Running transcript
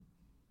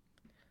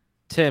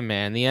Tim,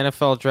 man, the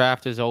NFL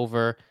draft is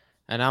over,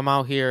 and I'm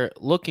out here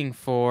looking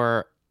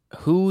for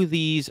who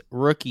these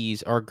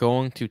rookies are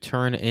going to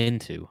turn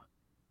into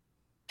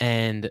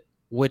and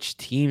which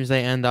teams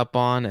they end up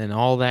on and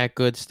all that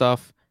good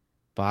stuff,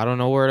 but I don't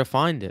know where to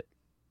find it.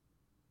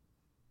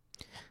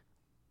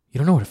 You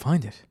don't know where to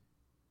find it.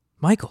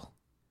 Michael,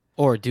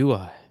 Or do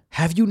I?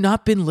 have you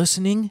not been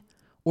listening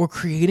or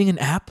creating an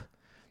app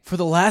for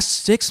the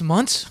last 6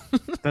 months?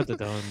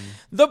 Dun-dun-dun.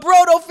 The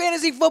Brodo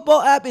Fantasy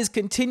Football app is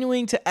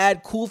continuing to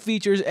add cool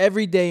features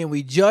every day, and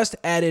we just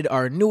added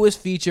our newest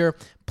feature,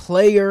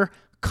 Player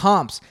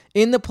Comps.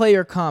 In the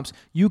Player Comps,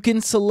 you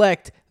can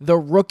select the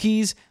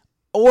rookies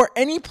or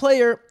any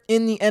player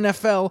in the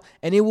NFL,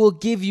 and it will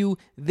give you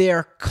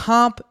their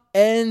comp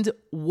and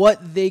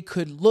what they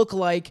could look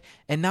like.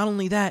 And not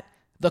only that,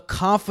 the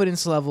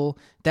confidence level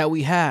that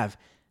we have.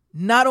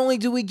 Not only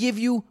do we give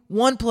you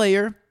one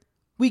player,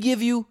 we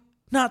give you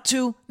not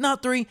two,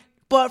 not three,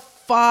 but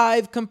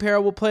 5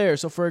 comparable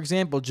players. So, for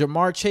example,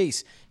 Jamar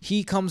Chase,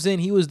 he comes in.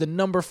 He was the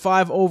number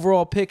 5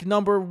 overall pick,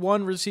 number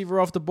 1 receiver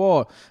off the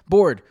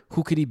board.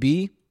 Who could he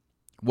be?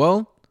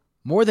 Well,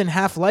 more than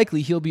half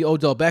likely he'll be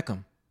Odell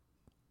Beckham.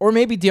 Or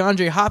maybe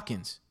DeAndre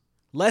Hopkins.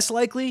 Less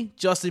likely,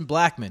 Justin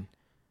Blackmon,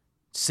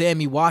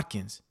 Sammy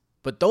Watkins.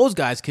 But those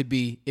guys could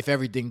be if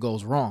everything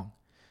goes wrong.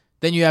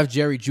 Then you have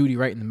Jerry Jeudy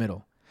right in the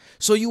middle.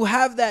 So you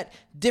have that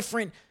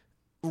different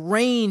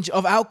range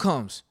of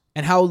outcomes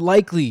and how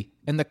likely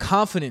and the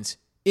confidence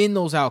in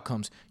those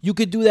outcomes. You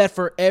could do that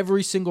for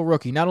every single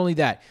rookie. Not only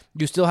that,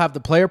 you still have the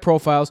player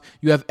profiles.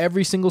 You have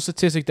every single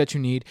statistic that you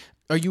need.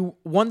 Are you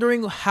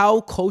wondering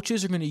how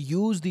coaches are going to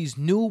use these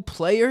new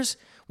players?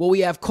 Well, we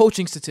have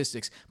coaching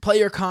statistics,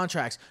 player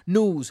contracts,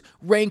 news,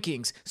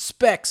 rankings,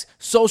 specs,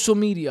 social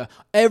media,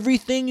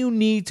 everything you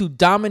need to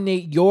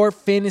dominate your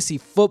fantasy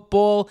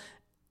football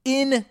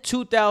in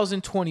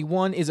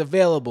 2021 is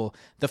available.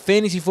 The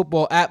Fantasy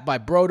Football app by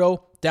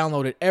Brodo.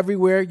 Download it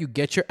everywhere you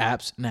get your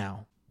apps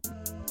now.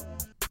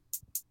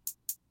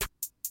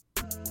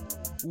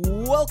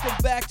 Welcome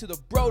back to the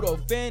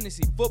Brodo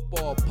Fantasy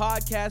Football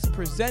Podcast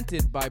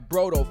presented by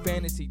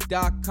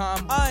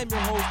BrodoFantasy.com. I'm your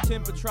host,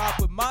 Tim Petrop,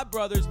 with my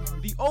brothers,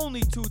 the only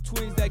 2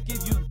 twins that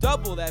give you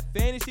double that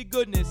fantasy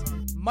goodness,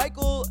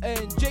 Michael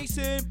and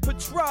Jason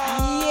Petrop.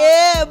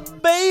 Yeah,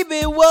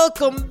 baby,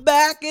 welcome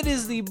back. It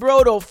is the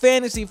Brodo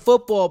Fantasy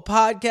Football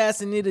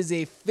Podcast, and it is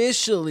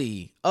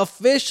officially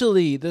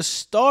the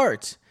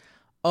start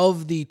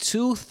of the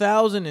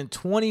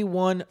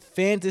 2021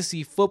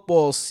 fantasy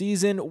football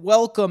season.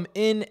 Welcome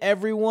in,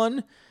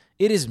 everyone.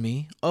 It is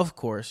me, of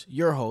course,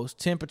 your host,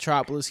 Tim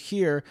Petropolis,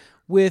 here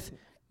with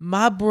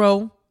my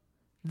bro,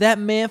 that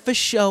man for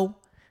show,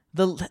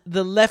 the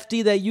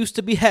lefty that used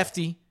to be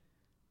hefty,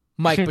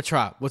 Mike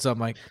Petrop. What's up,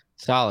 Mike?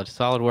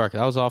 Solid work.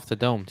 That was off the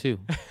dome, too.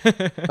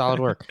 Solid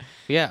work.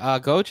 Yeah,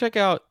 go check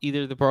out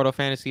either the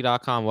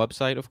BrodoFantasy.com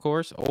website, of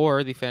course,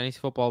 or the Fantasy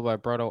Football by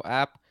Brodo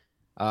app.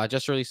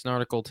 Just released an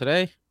article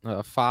today,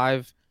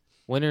 5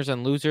 winners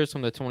and losers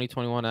from the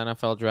 2021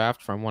 NFL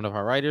Draft from one of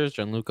our writers,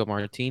 Gianluca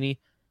Martini.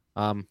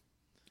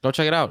 Go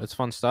check it out. It's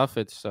fun stuff.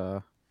 It's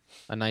a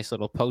nice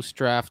little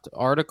post-draft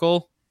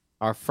article.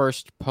 Our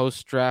first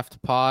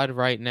post-draft pod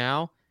right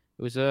now.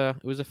 It was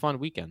a fun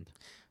weekend.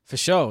 For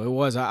sure, it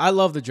was. I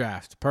love the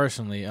draft,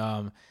 personally.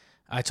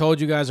 I told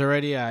you guys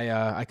already.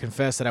 I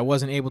confessed that I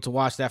wasn't able to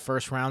watch that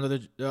first round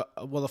of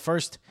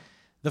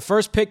the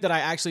first pick that I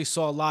actually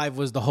saw live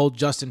was the whole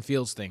Justin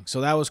Fields thing. So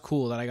that was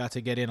cool that I got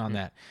to get in on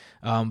that.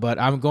 But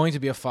I'm going to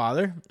be a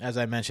father, as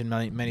I mentioned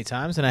many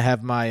times, and I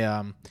have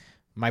my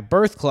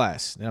birth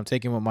class that I'm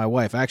taking with my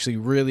wife. Actually,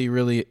 really,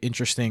 really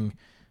interesting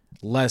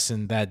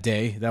lesson that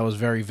day. That was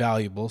very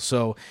valuable.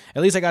 So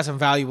at least I got some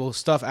valuable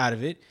stuff out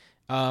of it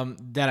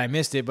that I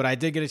missed it. But I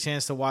did get a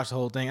chance to watch the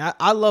whole thing.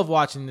 I love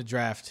watching the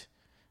draft,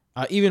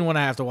 even when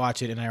I have to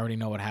watch it and I already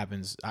know what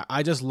happens.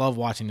 I just love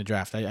watching the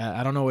draft.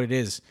 I don't know what it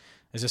is.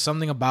 There's just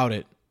something about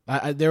it.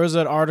 There was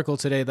an article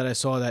today that I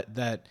saw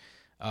that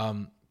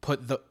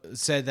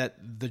said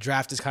that the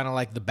draft is kind of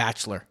like The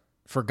Bachelor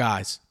for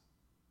guys.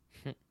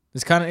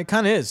 It kind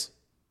of is.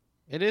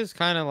 It is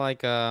kind of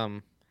like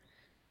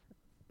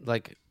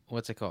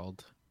what's it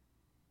called?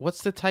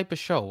 What's the type of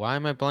show? Why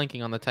am I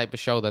blanking on the type of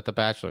show that The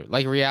Bachelor,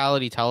 like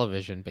reality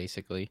television,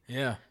 basically?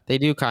 Yeah, they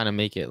do kind of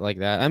make it like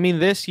that. I mean,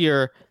 this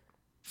year,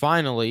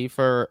 finally,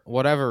 for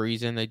whatever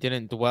reason, they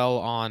didn't dwell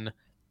on.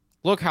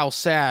 Look how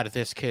sad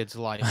this kid's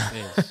life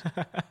is.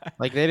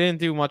 Like, they didn't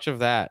do much of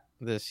that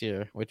this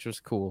year, which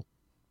was cool.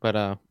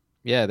 But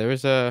yeah, it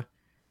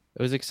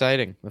was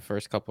exciting the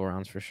first couple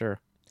rounds for sure.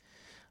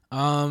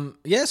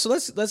 Yeah, so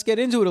let's get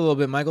into it a little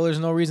bit, Michael. There's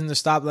no reason to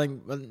stop. Like,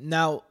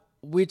 now,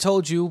 we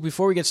told you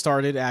before we get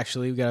started,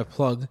 actually, we got to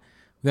plug.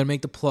 We got to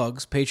make the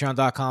plugs.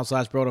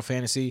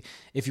 Patreon.com/BrodoFantasy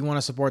if you want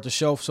to support the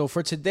show. So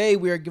for today,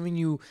 we are giving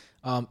you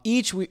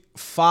each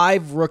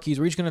 5 rookies.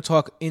 We're each going to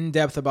talk in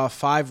depth about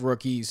 5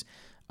 rookies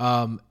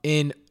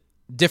in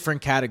different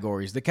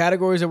categories. The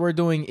categories that we're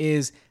doing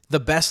is the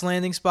best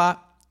landing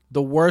spot,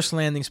 the worst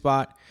landing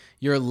spot,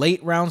 your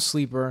late round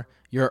sleeper,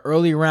 your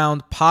early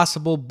round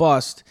possible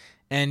bust,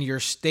 and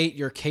your state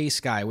your case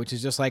guy, which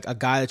is just like a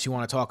guy that you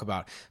want to talk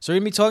about. So we're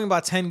going to be talking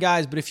about 10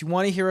 guys, but if you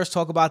want to hear us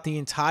talk about the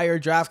entire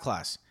draft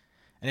class,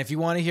 and if you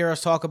want to hear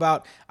us talk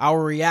about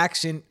our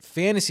reaction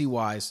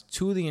fantasy-wise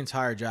to the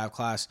entire draft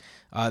class,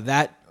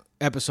 that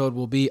episode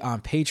will be on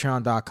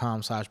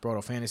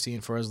patreon.com/BrotoFantasy.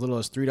 And for as little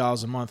as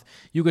 $3 a month,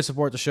 you can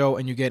support the show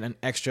and you get an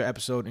extra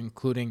episode,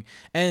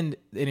 and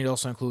it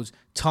also includes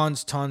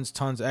tons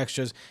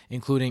extras,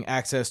 including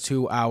access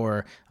to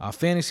our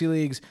fantasy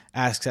leagues,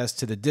 access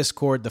to the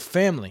Discord, the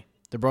family,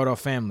 the Broto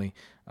family,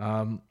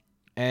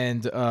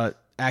 and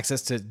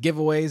access to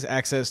giveaways,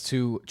 access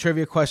to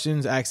trivia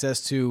questions,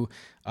 access to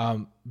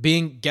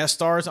being guest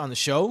stars on the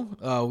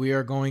show. We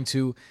are going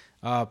to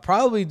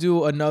probably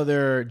do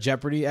another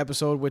Jeopardy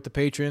episode with the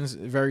patrons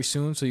very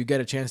soon, so you get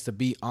a chance to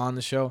be on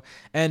the show,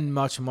 and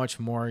much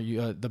more.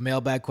 The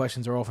mailbag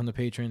questions are all from the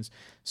patrons,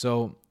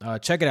 so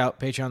check it out,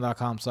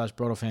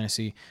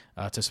 patreon.com/BrotoFantasy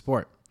to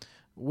support.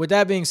 With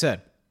that being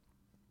said,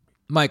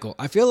 Michael,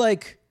 I feel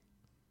like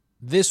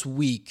this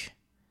week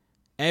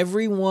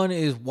everyone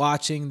is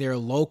watching their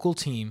local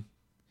team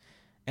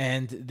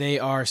and they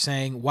are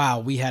saying, wow,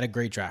 we had a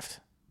great draft.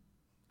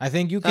 I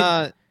think you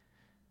can...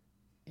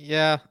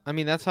 Yeah, I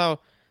mean that's how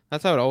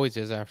it always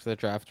is after the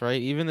draft,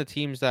 right? Even the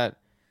teams that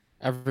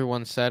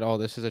everyone said, "Oh,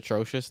 this is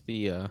atrocious,"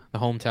 the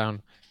hometown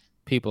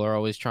people are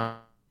always trying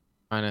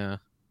to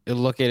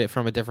look at it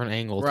from a different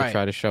angle to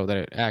try to show that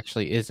it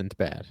actually isn't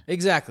bad.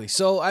 Exactly.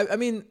 So I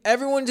mean,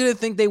 everyone didn't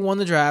think they won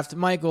the draft,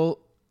 Michael.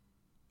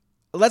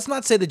 Let's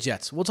not say the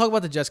Jets. We'll talk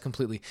about the Jets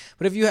completely.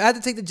 But if you had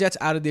to take the Jets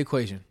out of the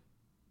equation,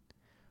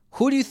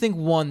 who do you think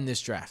won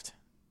this draft?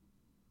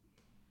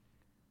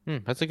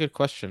 That's a good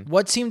question.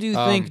 What team do you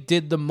think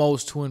did the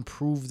most to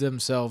improve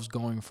themselves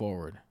going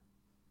forward?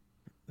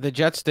 The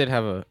Jets did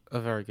have a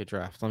very good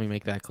draft. Let me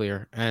make that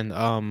clear. And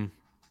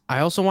I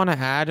also want to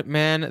add,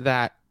 man,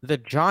 that the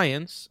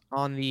Giants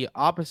on the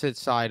opposite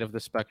side of the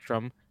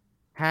spectrum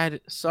had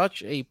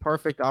such a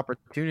perfect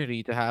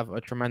opportunity to have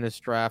a tremendous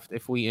draft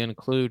if we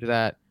include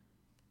that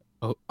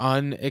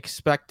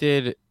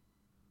unexpected,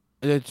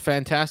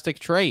 fantastic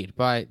trade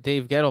by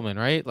Dave Gettleman,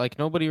 right? Like,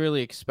 nobody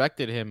really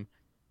expected him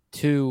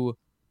to...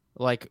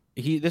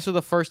 this was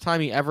the first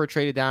time he ever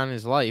traded down in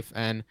his life,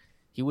 and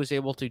he was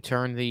able to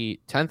turn the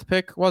 10th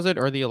pick, was it,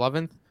 or the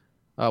 11th,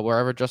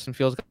 wherever Justin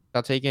Fields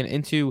got taken,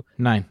 into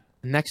 9.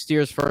 Next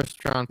year's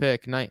first round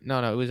pick. No,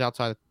 it was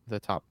outside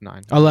the top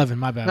 9. 11,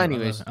 my bad.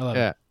 Anyways, 11.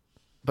 Yeah,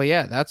 but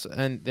yeah,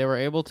 and they were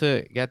able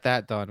to get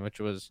that done, which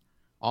was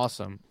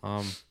awesome.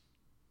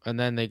 And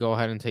then they go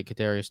ahead and take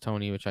Kadarius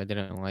Toney, which I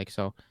didn't like.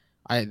 So,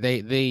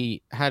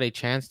 they had a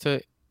chance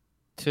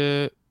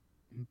to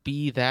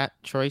be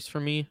that choice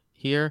for me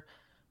here,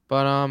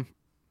 but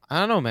I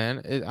don't know,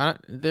 man.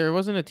 There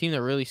wasn't a team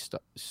that really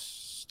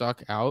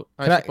stuck out.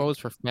 I suppose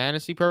for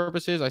fantasy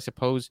purposes, I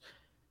suppose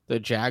the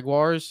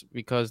Jaguars,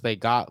 because they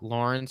got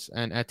Lawrence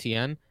and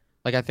Etienne.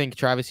 Like, I think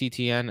Travis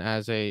Etienne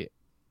as a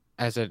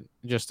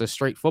just a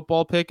straight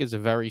football pick is a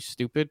very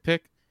stupid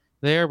pick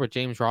there, but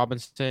James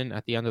Robinson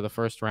at the end of the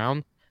first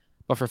round.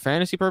 But for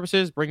fantasy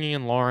purposes, bringing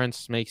in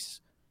Lawrence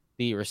makes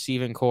the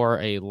receiving core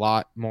a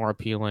lot more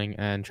appealing,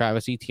 and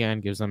Travis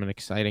Etienne gives them an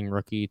exciting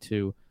rookie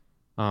to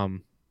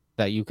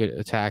that you could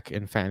attack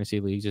in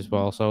fantasy leagues as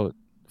well. So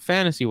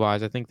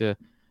fantasy-wise, I think the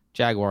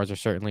Jaguars are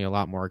certainly a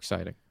lot more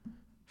exciting.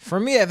 For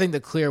me, I think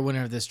the clear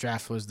winner of this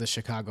draft was the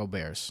Chicago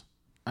Bears.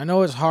 I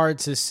know it's hard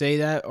to say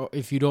that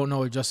if you don't know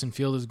what Justin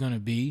Fields is going to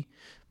be,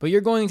 but you're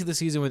going into the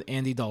season with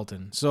Andy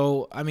Dalton.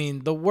 So, I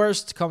mean, the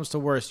worst comes to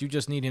worst, you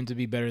just need him to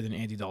be better than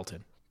Andy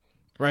Dalton.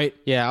 Right?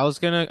 Yeah,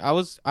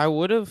 I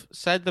would have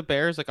said the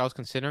Bears, like I was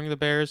considering the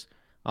Bears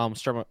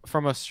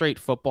from a straight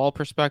football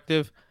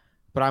perspective,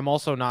 but I'm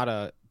also not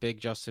a big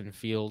Justin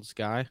Fields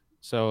guy.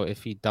 So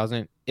if he does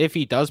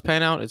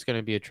pan out, it's going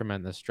to be a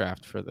tremendous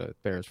draft for the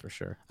Bears for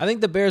sure. I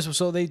think the Bears,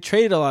 so they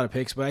traded a lot of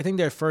picks, but I think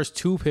their first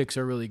 2 picks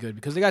are really good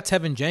because they got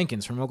Tevin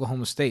Jenkins from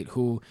Oklahoma State,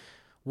 who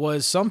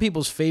was some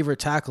people's favorite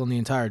tackle in the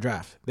entire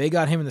draft. They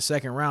got him in the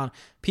second round.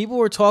 People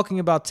were talking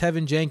about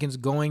Tevin Jenkins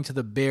going to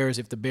the Bears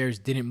if the Bears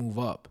didn't move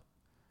up.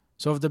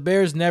 So if the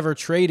Bears never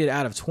traded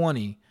out of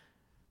 20,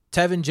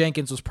 Tevin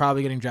Jenkins was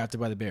probably getting drafted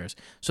by the Bears.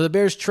 So the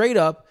Bears trade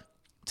up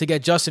to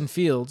get Justin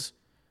Fields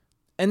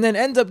and then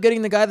end up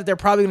getting the guy that they're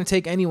probably going to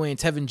take anyway in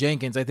Tevin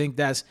Jenkins. I think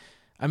that's,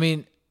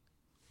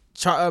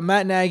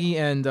 Matt Nagy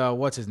and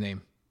what's his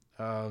name?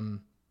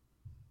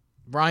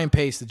 Brian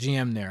Pace, the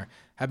GM there,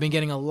 have been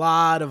getting a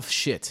lot of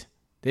shit.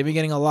 They've been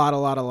getting a lot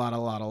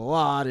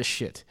of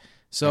shit.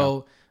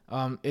 So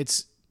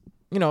it's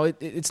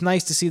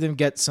nice to see them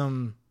get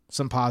some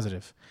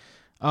positive.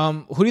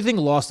 Who do you think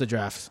lost the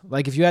draft?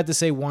 Like, if you had to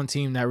say one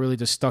team that really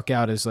just stuck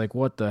out as like,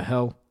 what the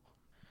hell?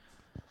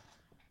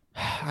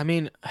 I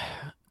mean,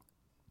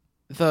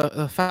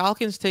 the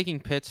Falcons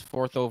taking Pitts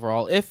 4th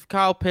overall. If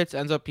Kyle Pitts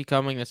ends up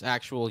becoming this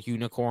actual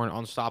unicorn,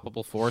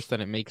 unstoppable force, then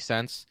it makes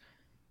sense.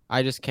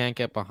 I just can't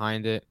get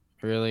behind it.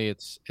 Really,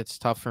 it's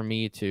tough for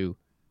me to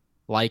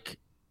like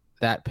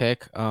that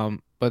pick.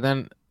 But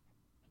then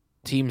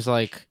teams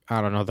like, I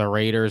don't know, the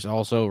Raiders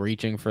also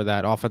reaching for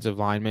that offensive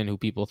lineman who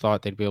people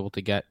thought they'd be able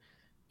to get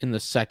in the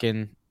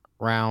second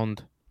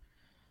round.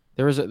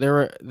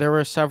 There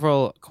were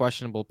several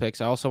questionable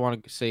picks. I also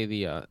want to say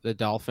the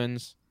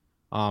Dolphins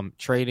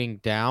trading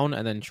down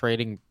and then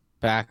trading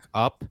back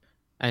up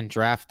and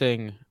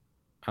drafting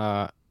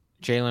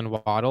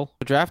Jalen Waddle.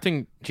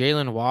 Drafting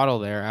Jalen Waddle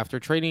there after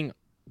trading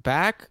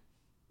back,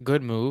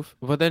 good move,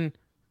 but then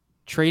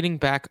trading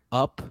back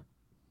up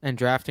and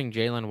drafting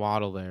Jalen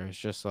Waddle there is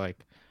just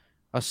like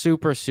a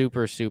super,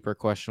 super, super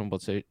questionable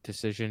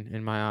decision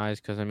in my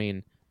eyes. Because I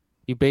mean,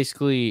 you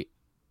basically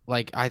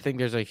I think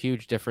there's a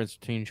huge difference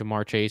between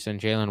Jamar Chase and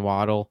Jalen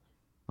Waddle,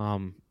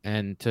 and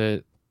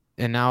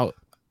now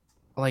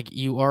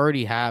you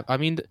already have. I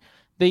mean,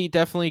 they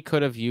definitely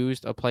could have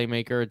used a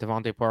playmaker,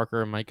 Devontae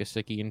Parker and Mike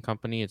Gesicki and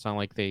company. It's not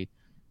like they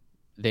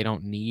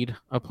don't need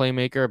a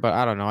playmaker, but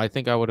I don't know. I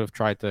think I would have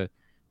tried to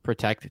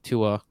protect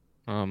Tua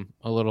a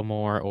little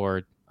more,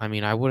 or I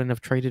mean, I wouldn't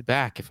have traded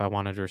back if I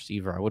wanted a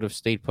receiver. I would have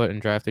stayed put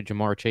and drafted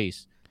Jamar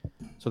Chase.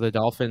 So the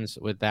Dolphins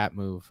with that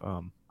move,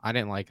 I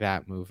didn't like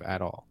that move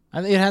at all.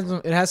 I think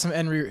it has some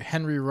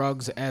Henry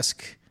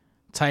Ruggs-esque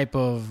type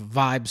of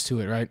vibes to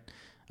it, right?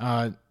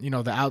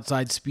 The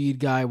outside speed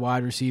guy,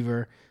 wide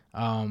receiver.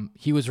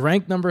 He was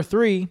ranked number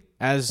 3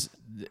 as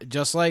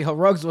just like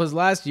Ruggs was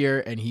last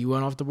year, and he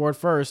went off the board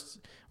first.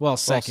 Well,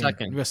 second.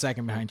 He was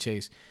second behind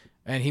Chase,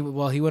 and he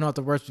went off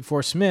the board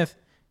before Smith,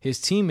 his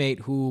teammate,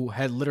 who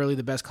had literally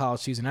the best college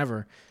season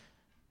ever.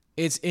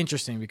 It's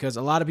interesting because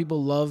a lot of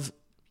people love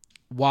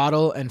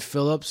Waddle and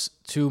Phillips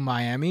to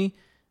Miami,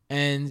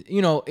 and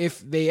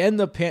if they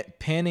end up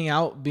panning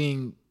out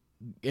being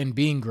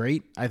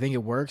great, I think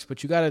it works.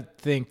 But you got to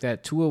think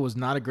that Tua was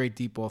not a great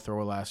deep ball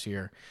thrower last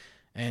year.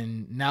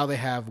 And now they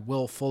have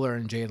Will Fuller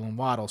and Jalen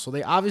Waddle. So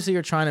they obviously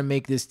are trying to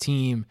make this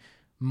team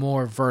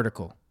more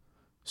vertical.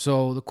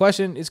 So the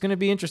question is going to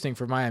be interesting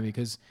for Miami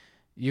because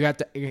you're going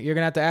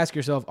to have to ask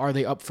yourself, are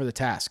they up for the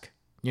task?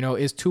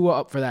 Is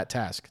Tua up for that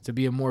task to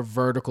be a more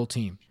vertical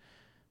team,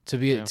 to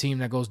be a team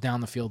that goes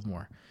down the field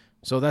more?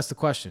 So that's the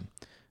question.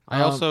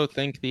 I also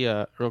think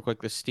the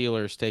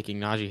Steelers taking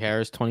Najee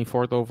Harris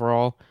 24th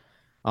overall.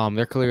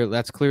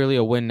 That's clearly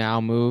a win now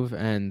move,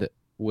 and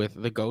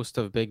with the ghost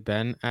of Big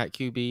Ben at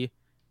QB,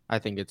 I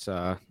think it's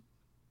a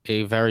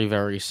very,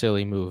 very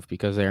silly move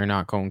because they are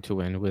not going to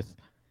win with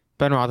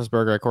Ben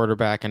Roethlisberger at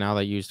quarterback, and now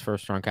they used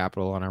first-round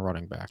capital on a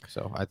running back.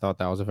 So I thought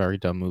that was a very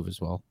dumb move as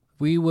well.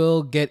 We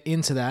will get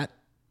into that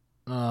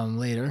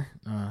later.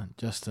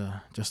 Just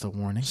a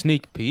warning.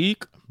 Sneak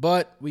peek.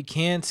 But we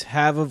can't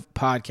have a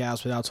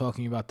podcast without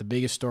talking about the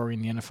biggest story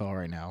in the NFL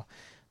right now.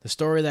 The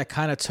story that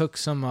kind of took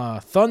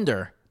some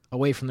thunder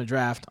away from the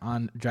draft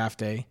on draft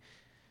day.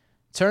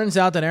 Turns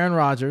out that Aaron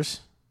Rodgers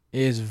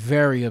is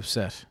very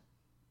upset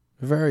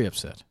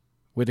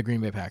with the Green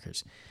Bay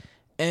Packers.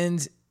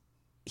 And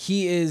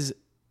he is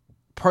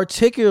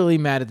particularly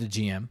mad at the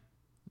GM.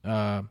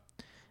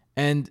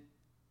 And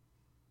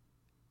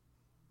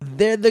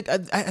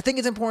I think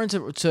it's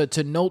important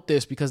to note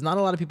this because not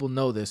a lot of people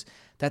know this,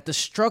 that the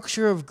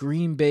structure of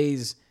Green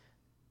Bay's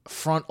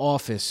front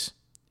office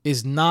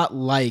is not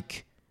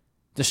like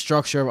the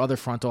structure of other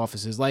front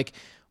offices.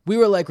 We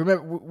were like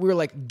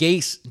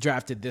Gase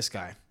drafted this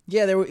guy.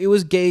 Yeah, it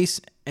was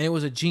Gase and it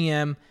was a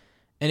GM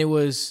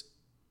and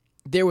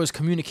there was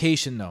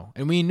communication though,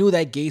 and we knew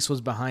that Gase was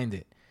behind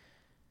it.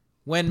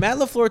 When Matt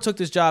LaFleur took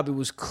this job, it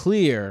was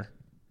clear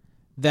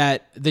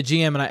that the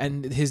GM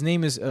and his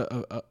name is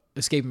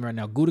escaping me right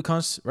now,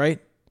 Gutekunst, right?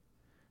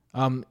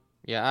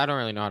 Yeah, I don't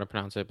really know how to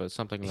pronounce it, but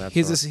something like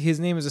that. His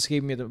name is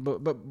escaping me,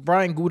 but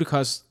Brian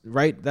Gutekunst,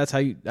 right?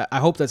 I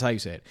hope that's how you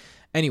say it.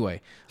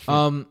 Anyway,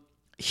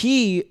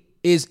 he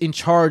is in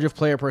charge of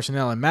player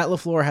personnel, and Matt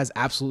LaFleur has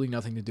absolutely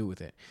nothing to do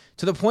with it.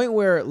 To the point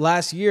where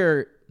last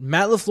year,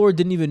 Matt LaFleur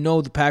didn't even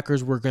know the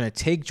Packers were going to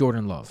take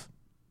Jordan Love.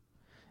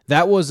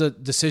 That was a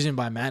decision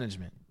by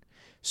management.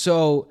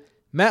 So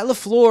Matt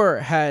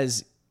LaFleur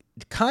has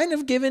kind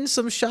of given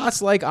some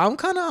shots I'm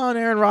kind of on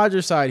Aaron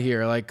Rodgers' side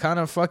here. Kind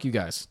of fuck you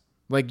guys.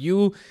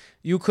 You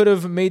could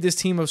have made this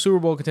team a Super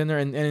Bowl contender,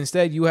 and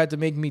instead you had to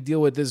make me deal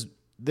with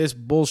this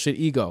bullshit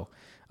ego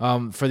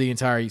for the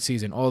entire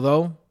season.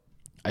 Although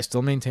I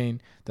still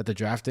maintain that the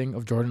drafting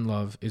of Jordan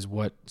Love is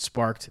what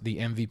sparked the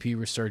MVP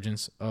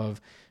resurgence of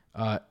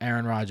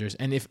Aaron Rodgers.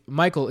 And if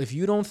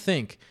you don't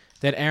think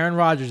that Aaron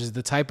Rodgers is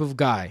the type of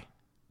guy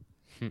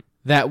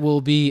that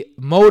will be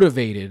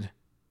motivated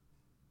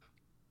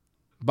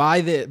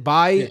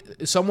by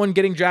someone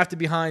getting drafted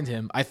behind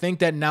him, I think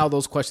that now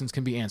those questions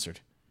can be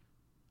answered.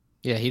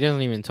 Yeah, he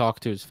doesn't even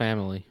talk to his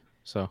family,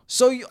 so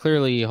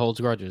clearly he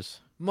holds grudges.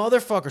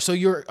 Motherfucker, so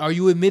are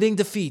you admitting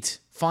defeat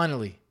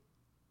finally?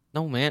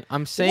 No, man,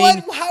 I'm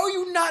saying. What? How are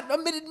you not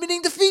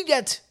admitting defeat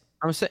yet?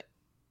 I'm saying.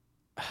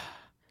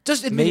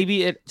 Just admit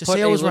maybe it just put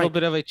say a I was little right.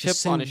 bit of a chip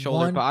on his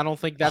shoulder, but I don't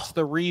think that's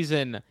the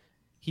reason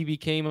he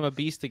became a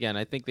beast again.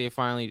 I think they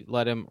finally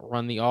let him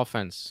run the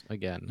offense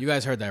again. You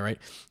guys heard that, right?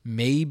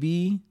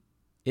 Maybe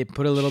it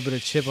put a little bit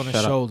of chip on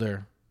his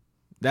shoulder.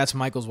 That's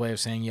Michael's way of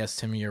saying, yes,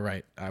 Timmy, you're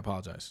right. I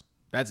apologize.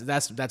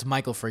 That's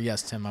Michael for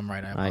yes, Tim. I'm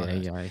right. I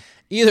apologize. Aye, aye,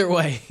 Either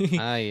way, aye.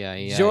 Aye,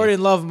 aye.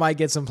 Jordan Love might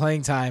get some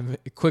playing time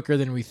quicker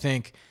than we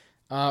think.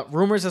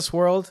 Rumors have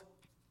swirled.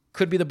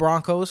 Could be the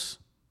Broncos.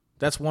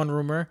 That's one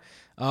rumor.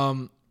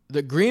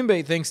 The Green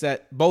Bay thinks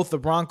that both the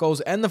Broncos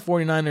and the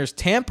 49ers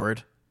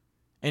tampered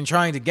in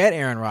trying to get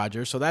Aaron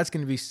Rodgers, so that's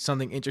going to be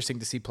something interesting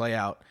to see play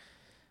out.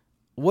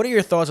 What are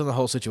your thoughts on the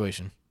whole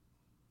situation?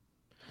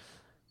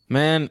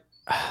 Man,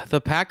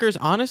 the Packers,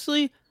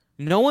 honestly,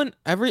 no one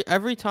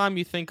every time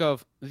you think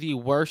of the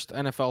worst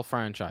NFL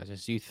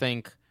franchises, you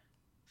think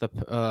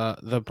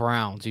the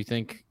Browns, you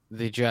think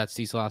the Jets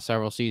these last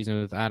several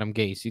seasons with Adam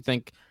Gase, you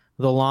think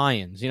the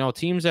Lions,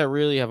 teams that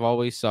really have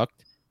always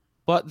sucked.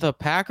 But the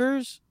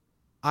Packers,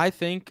 I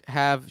think,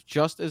 have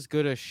just as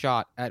good a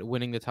shot at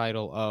winning the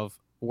title of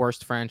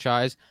worst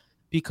franchise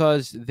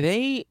because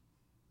they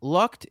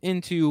lucked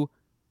into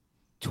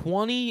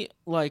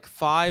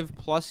 5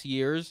 plus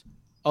years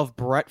of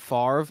Brett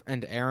Favre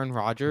and Aaron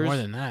Rodgers. More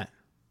than that.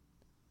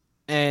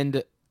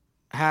 And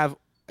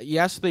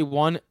they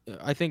won.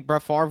 I think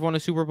Brett Favre won a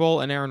Super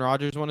Bowl and Aaron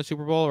Rodgers won a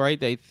Super Bowl,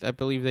 right? I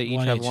believe they each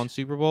have one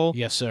Super Bowl.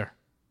 Yes, sir.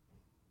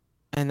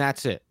 And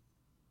that's it.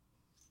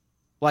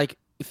 Like,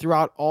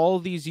 throughout all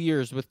these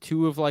years with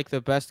two of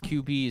the best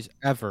QBs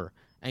ever,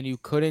 and you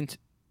couldn't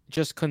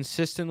just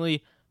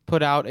consistently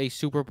put out a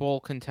Super Bowl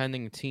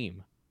contending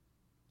team.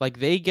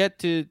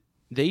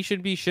 They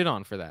should be shit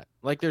on for that.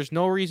 There's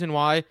no reason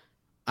why,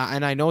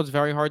 and I know it's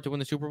very hard to win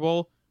the Super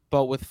Bowl,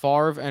 but with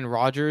Favre and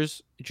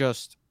Rodgers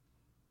just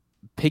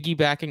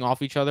piggybacking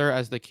off each other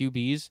as the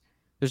QBs,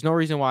 there's no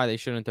reason why they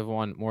shouldn't have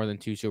won more than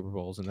 2 Super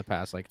Bowls in the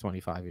past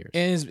 25 years.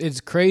 And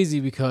it's crazy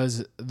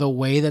because the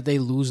way that they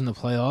lose in the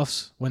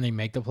playoffs, when they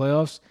make the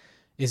playoffs,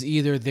 is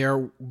either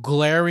their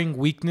glaring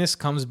weakness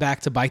comes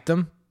back to bite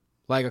them.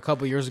 Like a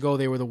couple years ago,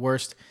 they were the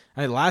worst.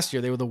 Last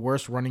year, they were the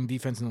worst running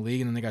defense in the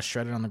league, and then they got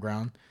shredded on the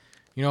ground.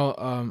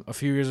 A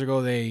few years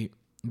ago, they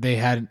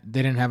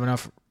didn't have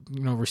enough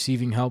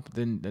receiving help.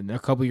 Then a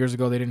couple years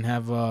ago, they didn't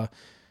have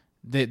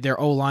their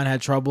O-line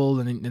had trouble,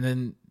 and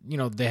then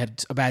they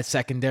had a bad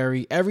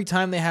secondary. Every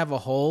time they have a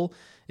hole,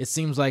 it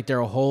seems like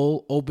their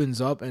hole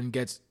opens up and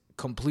gets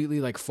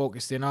completely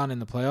focused in on in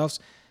the playoffs.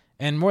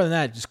 And more than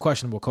that, just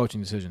questionable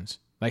coaching decisions.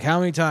 How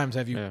many times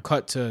have you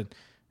cut to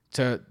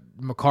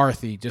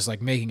McCarthy just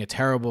making a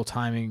terrible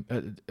time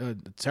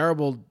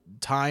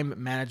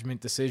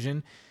management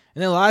decision,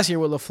 and then last year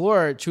with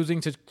LaFleur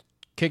choosing to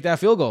kick that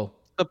field goal,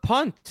 the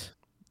punt,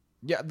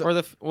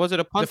 was it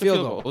a punt? The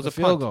field goal. It was a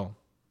field goal.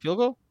 Field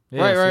goal.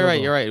 Yeah, right. Goal.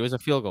 You're right. It was a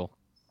field goal.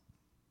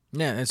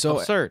 Yeah, and so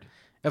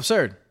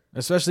absurd,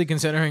 especially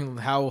considering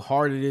how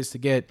hard it is to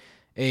get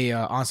a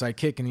onside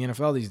kick in the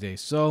NFL these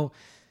days. So,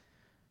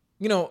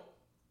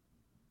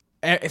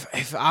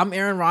 if I'm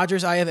Aaron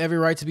Rodgers, I have every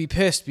right to be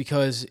pissed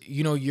because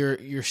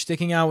you're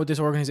sticking out with this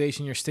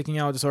organization,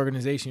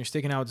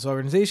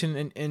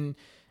 and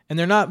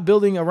they're not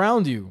building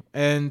around you,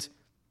 and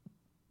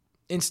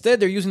instead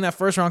they're using that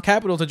first round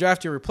capital to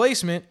draft your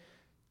replacement.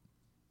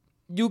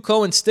 You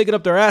go and stick it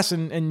up their ass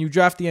and you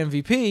draft the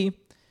MVP.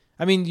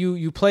 I mean, you're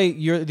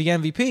the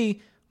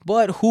MVP,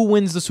 but who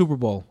wins the Super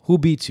Bowl? Who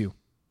beats you?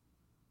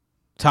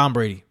 Tom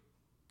Brady,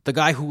 the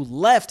guy who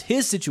left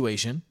his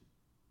situation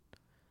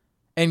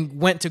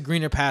and went to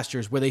greener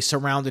pastures where they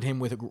surrounded him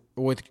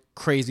with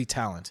crazy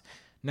talent.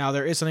 Now,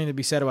 there is something to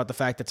be said about the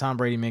fact that Tom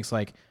Brady makes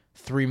 $3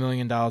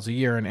 million a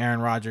year and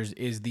Aaron Rodgers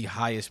is the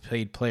highest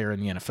paid player in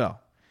the NFL.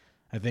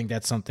 I think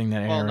that's something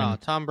that Aaron... Well, no,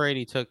 Tom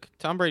Brady took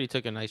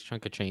a nice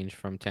chunk of change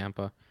from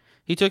Tampa.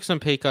 He took some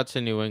pay cuts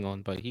in New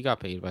England, but he got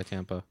paid by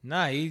Tampa.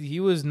 Nah, he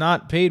was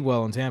not paid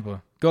well in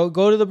Tampa. Go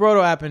to the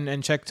Brodo app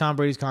and check Tom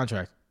Brady's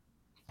contract.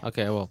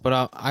 Okay, well,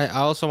 but I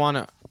also want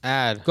to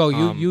add... Go,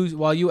 you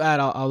while you add,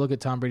 I'll look at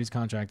Tom Brady's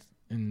contract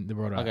in the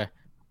Brodo app. Okay.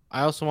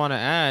 I also want to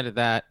add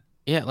that,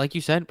 like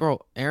you said,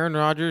 bro, Aaron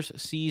Rodgers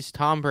sees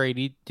Tom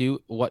Brady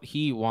do what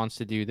he wants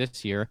to do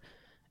this year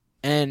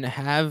and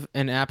have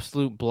an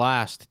absolute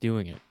blast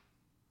doing it.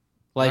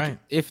 Right.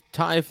 If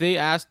they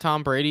asked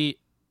Tom Brady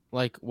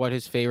what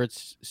his favorite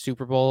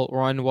Super Bowl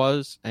run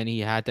was and he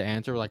had to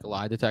answer a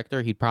lie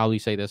detector, he'd probably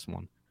say this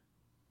one.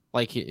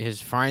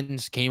 His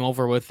friends came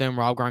over with him,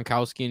 Rob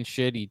Gronkowski and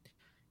shit. He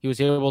was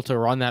able to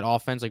run that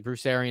offense.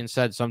 Bruce Arians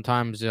said,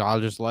 sometimes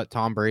I'll just let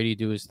Tom Brady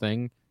do his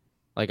thing.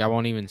 I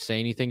won't even say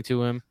anything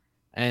to him.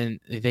 And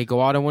they go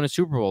out and win a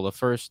Super Bowl the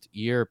first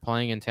year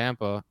playing in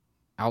Tampa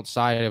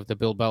outside of the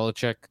Bill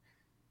Belichick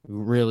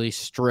really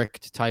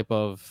strict type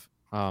of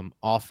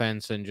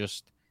offense and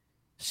just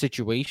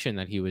situation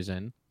that he was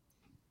in.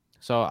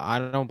 So I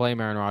don't blame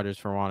Aaron Rodgers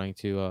for wanting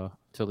to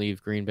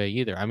leave Green Bay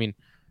either. I mean,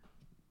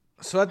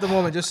 so at the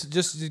moment, just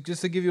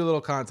to give you a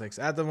little context,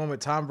 at the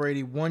moment, Tom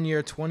Brady 1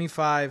 year,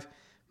 $25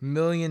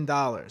 million,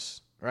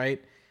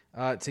 right?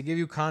 To give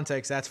you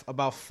context, that's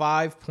about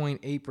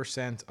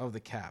 5.8% of the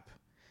cap.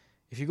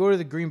 If you go to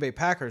the Green Bay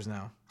Packers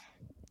now,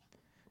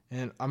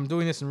 and I'm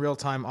doing this in real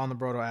time on the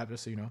Brodo app,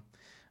 just so you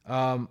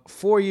know.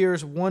 4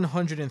 years,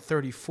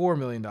 $134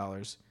 million,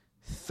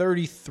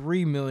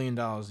 $33 million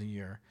a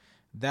year.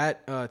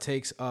 That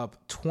takes up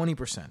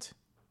 20%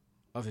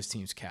 of his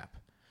team's cap.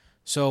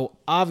 So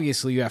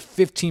obviously you have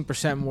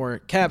 15% more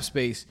cap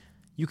space.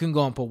 You can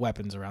go and put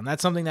weapons around.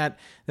 That's something that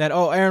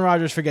Aaron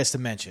Rodgers forgets to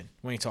mention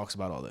when he talks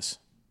about all this.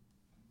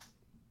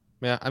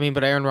 Yeah, I mean,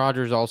 but Aaron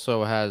Rodgers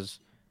also has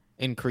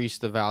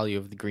increased the value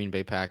of the Green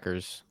Bay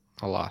Packers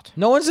a lot.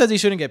 No one says he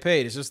shouldn't get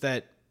paid. It's just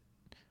that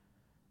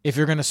if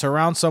you're going to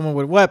surround someone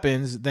with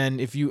weapons, then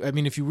if you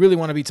really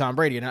want to be Tom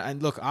Brady,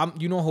 and look, I'm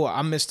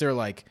Mr.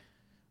 like,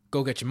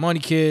 go get your money,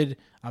 kid.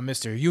 I'm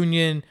Mr.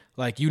 Union.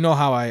 Like, you know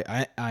how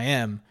I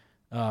am.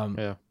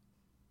 Yeah.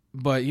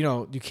 But,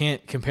 you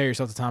can't compare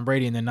yourself to Tom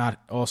Brady and then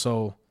not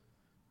also,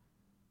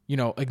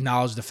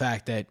 acknowledge the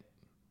fact that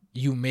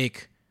you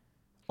make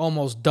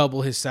almost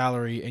double his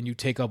salary and you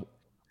take up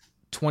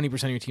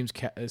 20% of your team's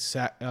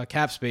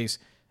cap space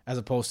as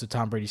opposed to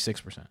Tom Brady's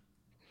 6%.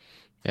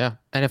 Yeah,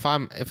 and if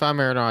I'm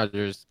Aaron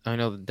Rodgers, I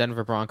know the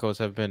Denver Broncos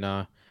have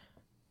been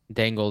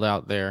dangled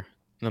out there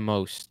the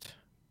most.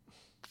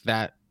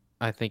 That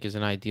I think is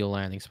an ideal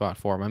landing spot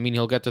for him. I mean,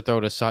 he'll get to throw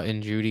to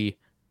Sutton, Judy,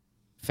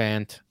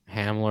 Fant,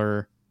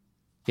 Hamler.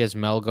 He has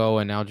Melgo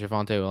and now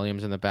Javonte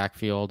Williams in the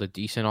backfield. A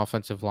decent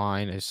offensive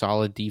line, a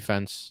solid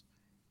defense.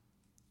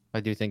 I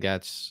do think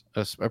that's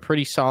a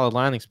pretty solid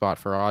landing spot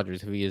for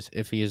Rodgers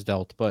if he is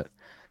dealt. But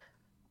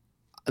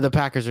the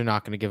Packers are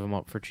not going to give him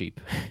up for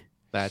cheap.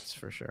 That's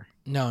for sure.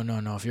 No.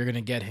 If you're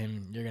gonna get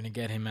him, you're gonna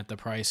get him at the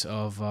price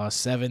of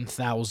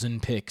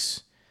 7,000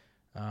 picks,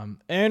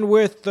 and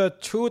with the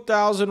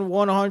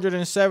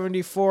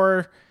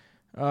 2,174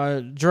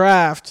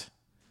 draft,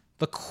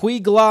 the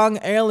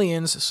Quiglong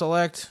Aliens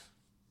select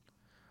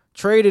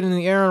traded in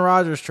the Aaron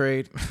Rodgers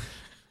trade.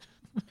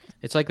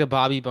 It's like the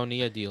Bobby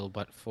Bonilla deal,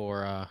 but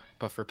for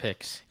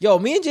picks. Yo,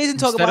 me and Jason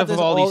talk about this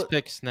all these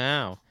picks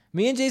now.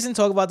 Me and Jason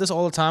talk about this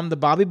all the time. The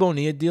Bobby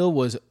Bonilla deal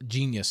was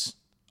genius.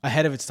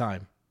 Ahead of its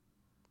time.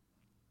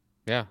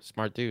 Yeah,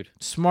 smart dude.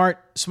 Smart.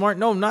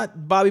 No,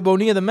 not Bobby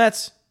Bonilla, the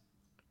Mets.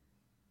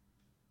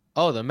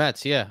 Oh, the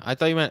Mets, yeah. I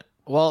thought you meant,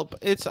 well,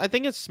 I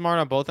think it's smart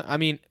on both. I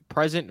mean,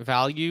 present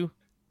value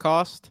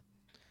cost,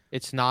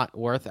 it's not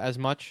worth as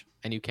much,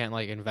 and you can't,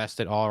 like,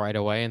 invest it all right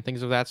away and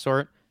things of that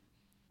sort.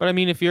 But, I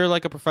mean, if you're,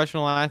 like, a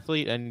professional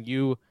athlete and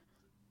you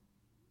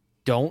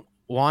don't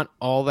want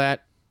all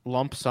that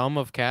lump sum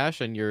of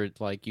cash and you're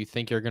like you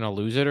think you're gonna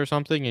lose it or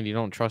something and you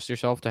don't trust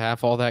yourself to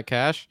have all that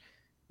cash,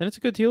 then it's a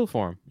good deal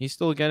for him. He's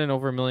still getting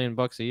over $1 million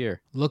a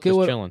year. Look at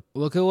what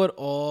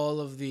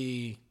all of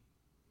the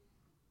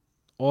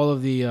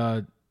what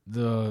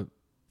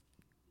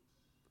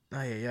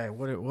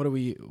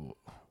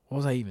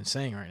was I even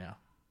saying right now?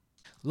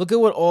 Look at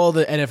what all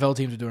the NFL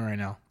teams are doing right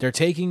now. They're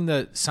taking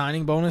the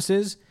signing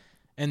bonuses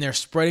and they're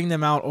spreading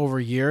them out over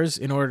years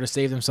in order to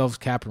save themselves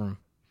cap room.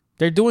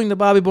 They're doing the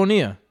Bobby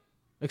Bonilla.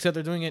 Except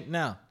they're doing it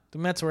now. The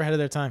Mets were ahead of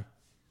their time.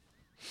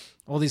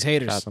 All these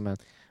haters.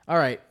 All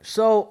right.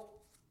 So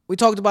we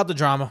talked about the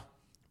drama.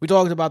 We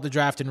talked about the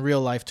draft in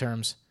real life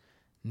terms.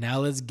 Now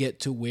let's get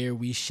to where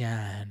we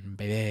shine,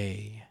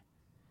 baby.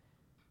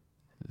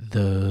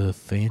 The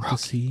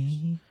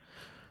fantasy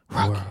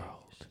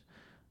world.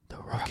 The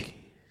Rookies.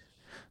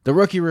 The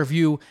Rookie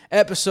Review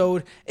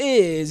episode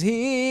is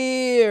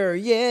here.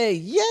 Yeah.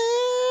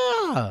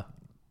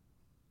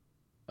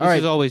 This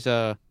is always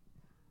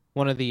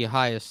one of the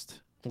highest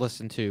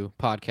listened to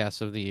podcasts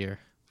of the year.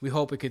 We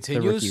hope it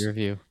continues. The Rookie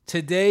Review.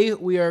 Today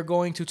we are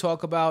going to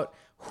talk about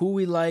who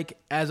we like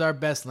as our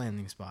best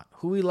landing spot,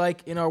 who we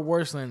like in our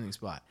worst landing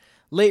spot,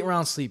 late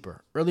round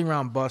sleeper, early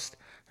round bust,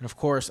 and of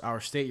course our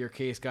state your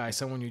case guy,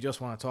 someone you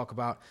just want to talk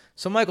about.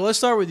 So Michael, let's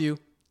start with you.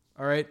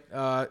 All right,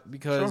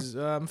 because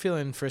sure. I'm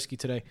feeling frisky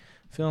today,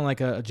 feeling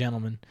like a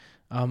gentleman.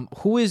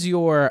 Who is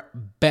your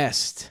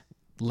best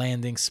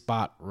landing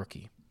spot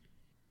rookie?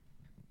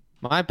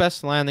 My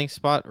best landing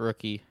spot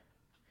rookie.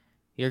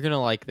 You're going to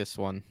like this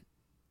one.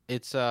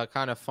 It's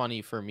kind of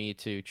funny for me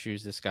to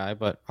choose this guy,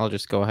 but I'll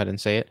just go ahead and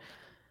say it.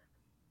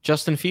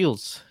 Justin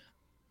Fields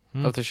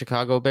of the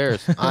Chicago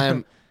Bears.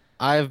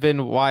 I've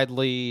been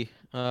widely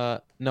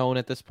known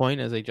at this point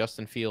as a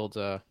Justin Fields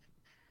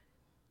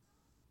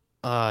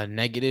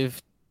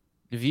negative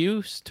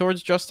views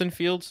towards Justin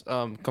Fields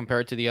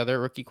compared to the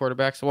other rookie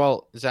quarterbacks.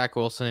 Well, Zach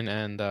Wilson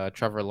and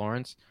Trevor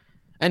Lawrence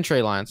and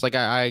Trey Lance. Like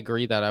I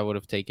agree that I would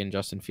have taken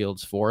Justin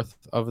Fields fourth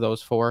of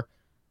those four.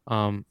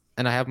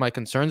 And I have my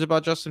concerns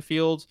about Justin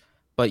Fields,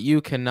 but you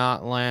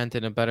cannot land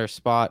in a better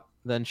spot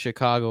than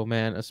Chicago,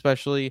 man,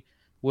 especially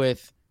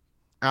with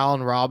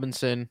Allen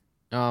Robinson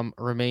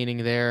remaining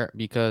there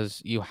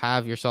because you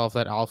have yourself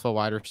that alpha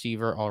wide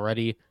receiver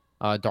already.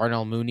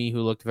 Darnell Mooney,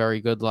 who looked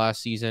very good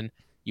last season.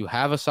 You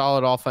have a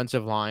solid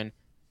offensive line,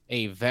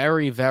 a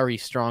very, very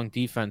strong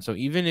defense. So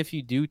even if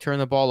you do turn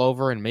the ball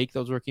over and make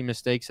those rookie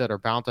mistakes that are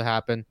bound to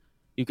happen,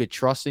 you could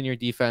trust in your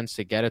defense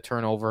to get a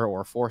turnover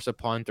or force a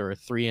punt or a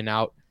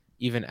 3-and-out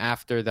even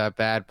after that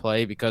bad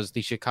play, because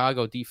the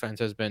Chicago defense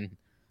has been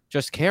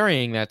just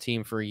carrying that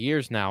team for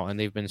years now, and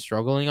they've been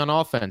struggling on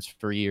offense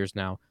for years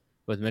now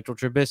with Mitchell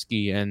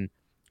Trubisky and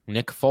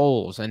Nick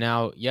Foles. And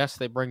now, yes,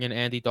 they bring in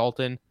Andy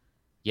Dalton.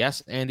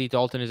 Yes, Andy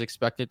Dalton is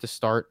expected to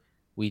start.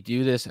 We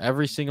do this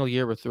every single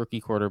year with rookie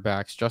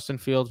quarterbacks. Justin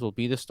Fields will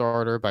be the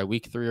starter by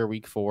week 3 or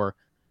week 4,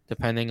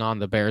 depending on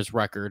the Bears'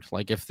 record.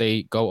 Like if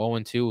they go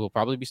 0-2, he'll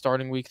probably be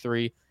starting week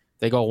 3. If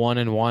they go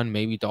 1-1,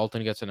 maybe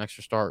Dalton gets an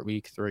extra start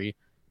week 3.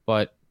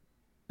 But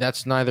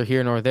that's neither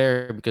here nor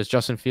there because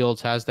Justin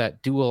Fields has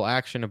that dual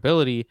action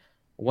ability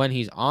when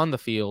he's on the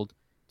field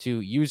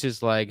to use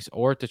his legs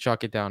or to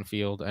chuck it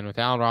downfield. And with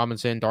Allen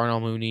Robinson,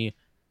 Darnell Mooney,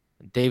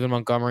 David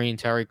Montgomery, and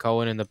Terry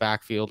Cohen in the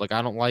backfield, like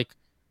I don't like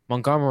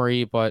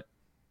Montgomery, but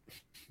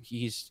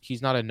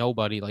he's not a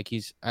nobody. Like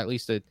he's at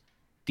least a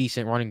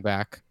decent running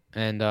back.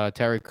 And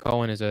Terry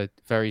Cohen is a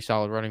very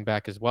solid running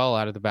back as well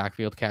out of the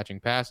backfield catching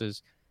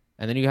passes.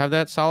 And then you have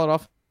that solid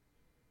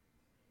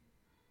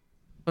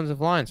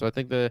offensive line. So I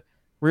think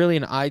really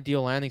an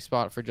ideal landing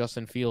spot for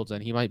Justin Fields.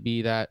 And he might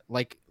be that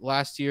like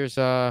last year's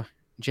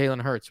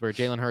Jalen Hurts, where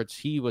Jalen Hurts,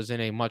 he was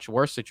in a much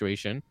worse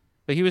situation,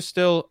 but he was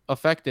still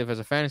effective as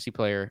a fantasy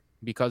player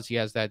because he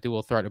has that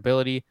dual threat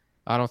ability.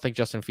 I don't think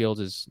Justin Fields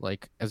is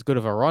like as good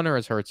of a runner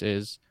as Hurts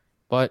is,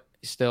 but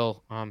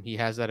still he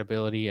has that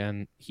ability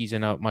and he's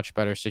in a much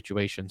better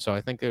situation. So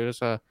I think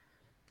there's a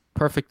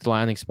perfect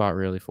landing spot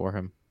really for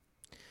him.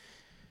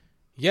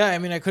 Yeah, I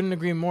mean, I couldn't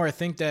agree more. I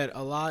think that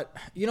a lot,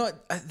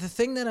 the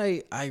thing that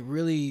I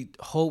really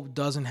hope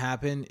doesn't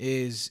happen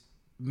is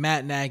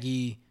Matt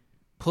Nagy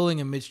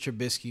pulling a Mitch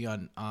Trubisky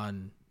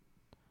on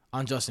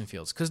Justin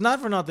Fields. Because not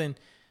for nothing,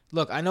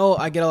 look, I know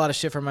I get a lot of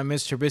shit for my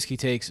Mitch Trubisky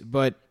takes,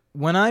 but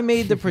when I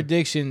made the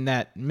prediction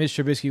that Mitch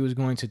Trubisky was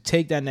going to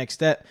take that next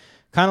step,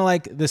 kind of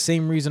like the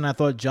same reason I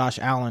thought Josh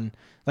Allen,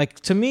 like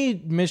to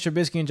me, Mitch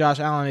Trubisky and Josh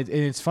Allen, and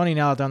it's funny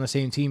now that they're on the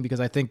same team because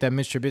I think that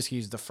Mitch Trubisky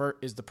is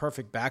the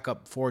perfect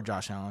backup for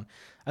Josh Allen.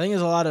 I think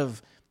there's a lot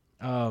of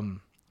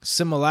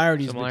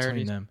similarities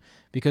between them.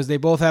 Because they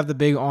both have the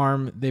big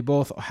arm, they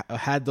both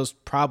had those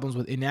problems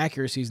with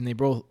inaccuracies, and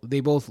they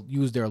both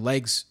use their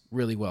legs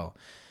really well.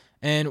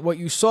 And what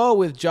you saw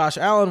with Josh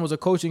Allen was a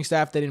coaching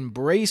staff that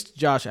embraced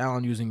Josh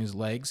Allen using his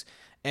legs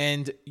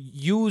and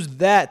used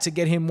that to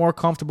get him more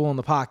comfortable in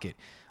the pocket.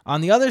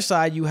 On the other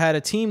side, you had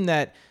a team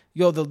that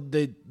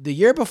the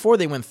year before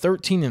they went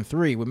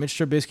 13-3 with Mitch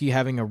Trubisky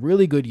having a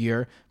really good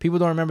year. People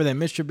don't remember that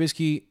Mitch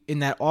Trubisky in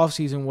that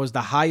offseason was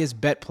the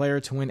highest bet player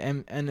to win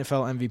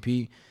NFL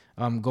MVP.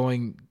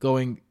 Going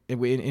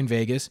in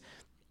Vegas,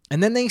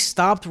 and then they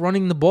stopped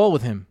running the ball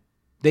with him.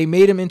 They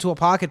made him into a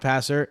pocket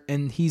passer,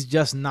 and he's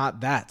just not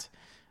that.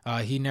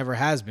 He never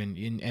has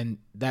been, and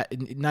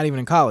that not even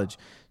in college.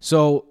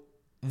 So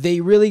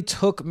they really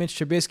took Mitch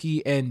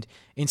Trubisky, and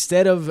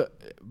instead of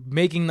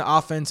making the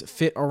offense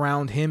fit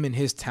around him and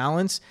his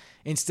talents,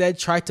 instead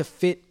tried to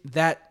fit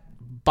that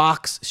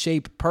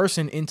box-shaped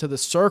person into the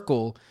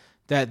circle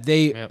that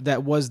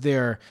that was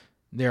their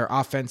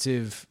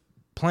offensive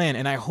plan.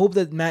 And I hope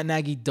that Matt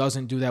Nagy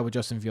doesn't do that with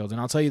Justin Fields.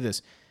 And I'll tell you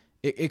this,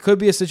 it could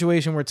be a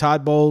situation where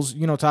Todd Bowles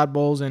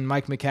and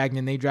Mike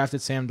McCagnon, they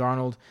drafted Sam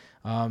Darnold,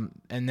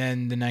 and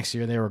then the next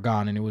year they were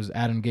gone, and it was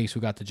Adam Gase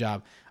who got the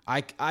job.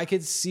 I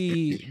could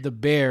see the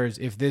Bears,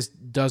 if this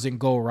doesn't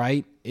go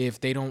right, if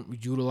they don't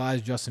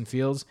utilize Justin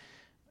Fields,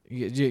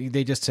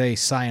 they just say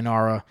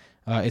sayonara.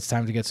 It's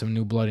time to get some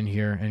new blood in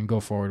here and go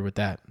forward with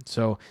that.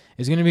 So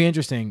it's going to be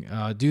interesting.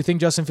 Do you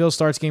think Justin Fields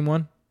starts game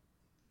 1?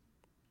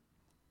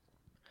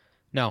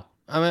 No,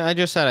 I mean I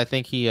just said I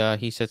think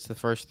he sits the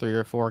first 3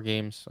 or 4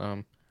 games,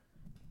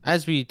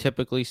 as we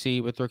typically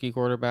see with rookie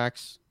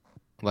quarterbacks,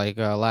 like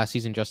last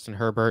season Justin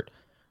Herbert.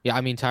 Yeah,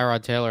 I mean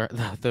Tyrod Taylor,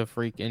 the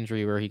freak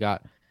injury where he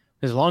got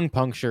his lung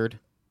punctured,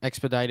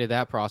 expedited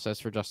that process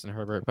for Justin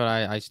Herbert. But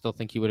I still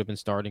think he would have been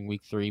starting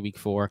week 3, week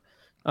 4.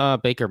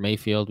 Baker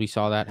Mayfield, we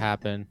saw that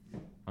happen.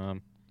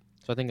 So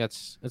I think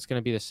it's going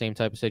to be the same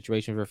type of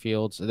situation for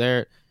Fields.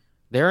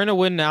 They're in a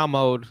win now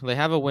mode. They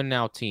have a win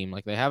now team.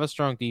 Like they have a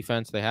strong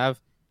defense. They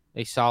have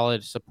a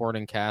solid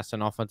supporting cast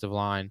and offensive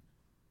line.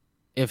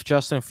 If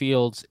Justin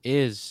Fields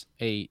is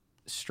a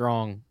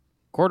strong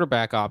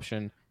quarterback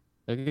option,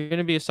 they're going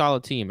to be a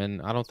solid team.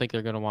 And I don't think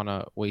they're going to want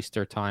to waste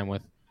their time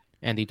with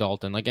Andy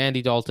Dalton. Like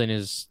Andy Dalton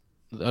is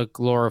a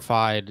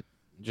glorified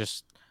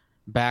just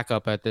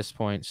backup at this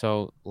point.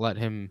 So let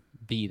him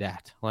be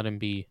that. Let him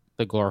be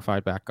the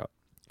glorified backup.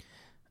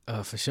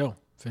 For sure.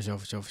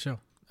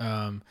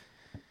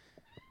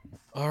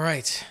 All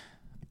right,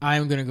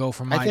 I'm gonna go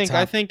for my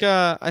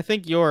top. I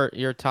think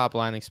your top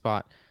landing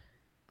spot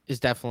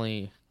is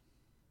definitely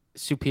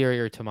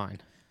superior to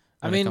mine.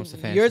 I mean,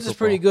 yours is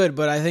pretty good,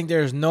 but I think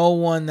there's no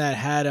one that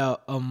had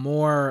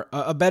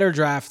a better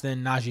draft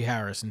than Najee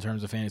Harris in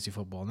terms of fantasy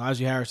football.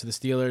 Najee Harris to the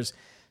Steelers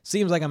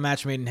seems like a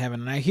match made in heaven,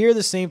 and I hear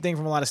the same thing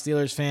from a lot of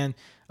Steelers fans.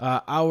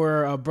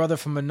 Our brother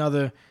from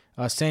another.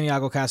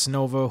 Santiago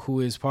Casanova,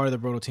 who is part of the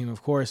Brodo team,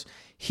 of course,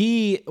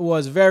 he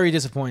was very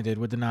disappointed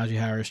with the Najee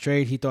Harris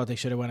trade. He thought they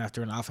should have went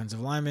after an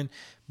offensive lineman,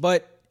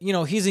 but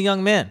he's a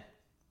young man.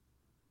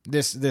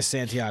 This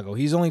Santiago,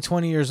 he's only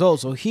 20 years old,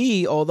 so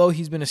although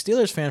he's been a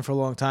Steelers fan for a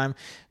long time,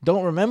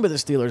 don't remember the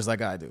Steelers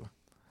like I do.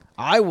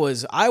 I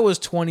was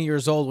 20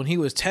 years old when he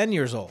was 10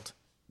 years old.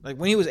 Like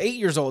when he was 8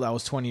 years old, I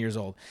was 20 years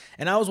old.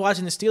 And I was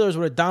watching the Steelers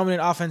with a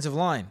dominant offensive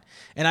line.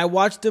 And I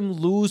watched them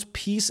lose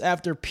piece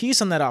after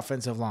piece on that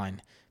offensive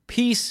line.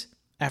 Piece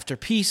after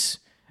piece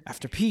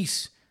after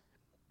piece.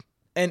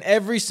 And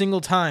every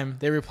single time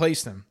they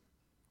replaced them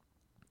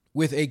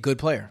with a good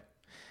player.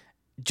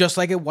 Just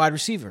like a wide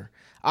receiver.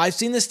 I've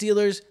seen the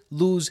Steelers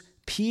lose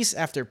piece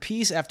after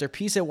piece after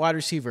piece at wide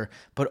receiver,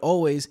 but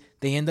always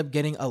they end up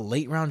getting a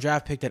late round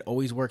draft pick that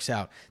always works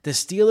out. The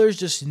Steelers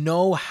just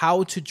know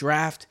how to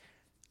draft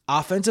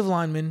offensive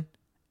linemen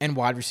and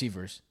wide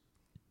receivers.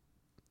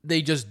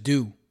 They just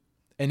do.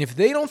 And if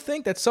they don't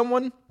think that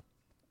someone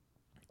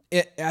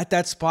at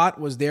that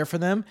spot was there for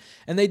them,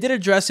 and they did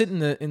address it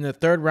in the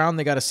third round,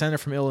 they got a center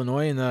from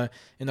Illinois. In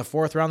the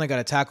fourth round, they got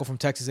a tackle from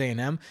Texas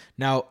A&M.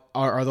 Now,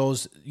 are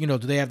those, do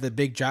they have the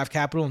big draft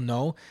capital?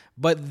 No.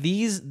 But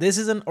this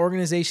is an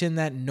organization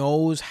that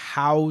knows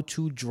how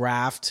to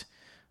draft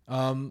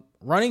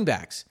running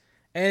backs.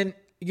 And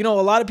a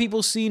lot of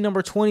people see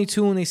number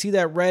 22 and they see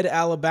that red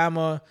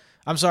Alabama.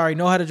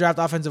 Know how to draft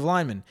offensive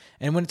linemen.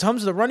 And when it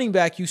comes to the running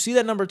back, you see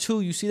that number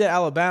 2, you see that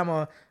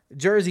Alabama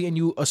jersey, and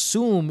you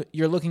assume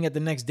you're looking at the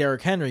next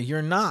Derrick Henry.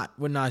 You're not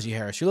with Najee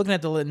Harris. You're looking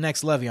at the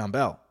next Le'Veon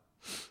Bell.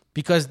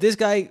 Because this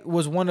guy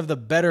was one of the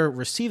better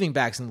receiving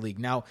backs in the league.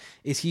 Now,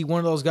 is he one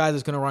of those guys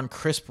that's going to run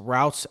crisp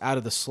routes out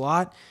of the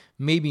slot?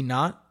 Maybe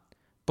not.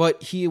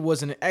 But he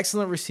was an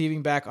excellent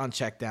receiving back on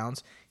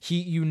checkdowns.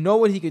 You know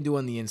what he could do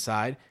on the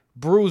inside.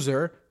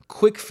 Bruiser,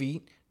 quick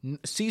feet,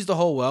 sees the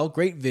hole well,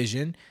 great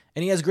vision,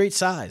 and he has great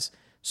size.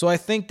 So I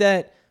think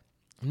that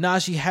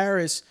Najee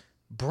Harris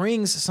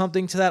brings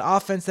something to that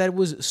offense that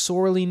was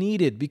sorely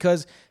needed,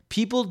 because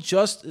people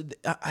just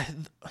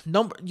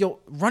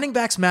running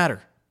backs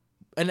matter.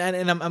 And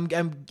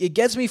it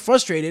gets me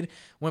frustrated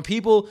when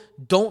people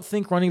don't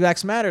think running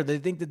backs matter. They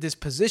think that this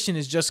position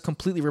is just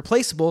completely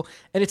replaceable,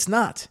 and it's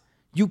not.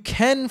 You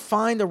can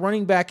find a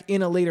running back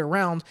in a later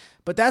round,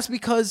 but that's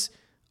because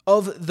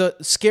of the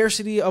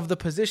scarcity of the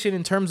position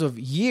in terms of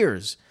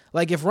years.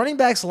 Like if running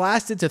backs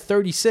lasted to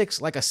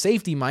 36 like a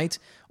safety might,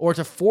 or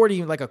to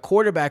 40 like a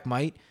quarterback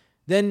might,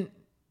 then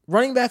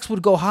running backs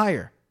would go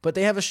higher. But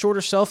they have a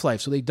shorter shelf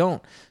life, so they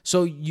don't.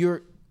 So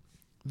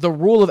the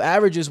rule of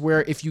averages,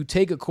 where if you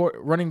take a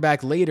running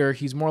back later,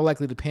 he's more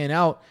likely to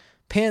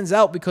pans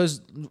out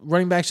because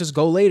running backs just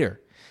go later.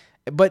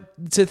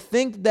 But to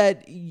think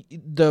that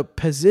the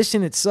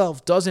position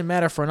itself doesn't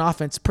matter for an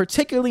offense,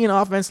 particularly an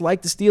offense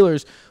like the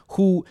Steelers,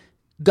 who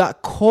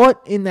got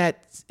caught in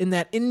that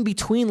in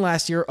between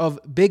last year of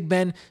Big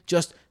Ben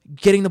just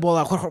getting the ball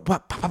out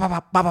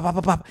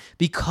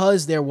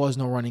because there was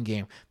no running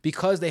game,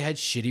 because they had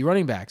shitty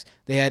running backs.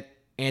 They had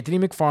Anthony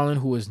McFarland,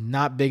 who was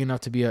not big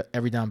enough to be a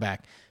every down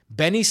back.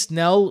 Benny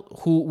Snell,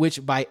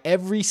 which by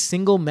every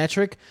single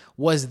metric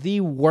was the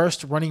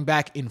worst running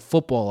back in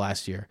football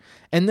last year.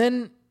 And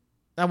then,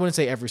 I wouldn't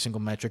say every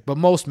single metric, but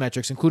most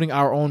metrics, including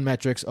our own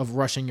metrics of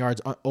rushing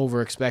yards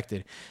over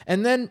expected.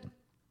 And then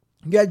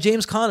you got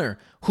James Conner,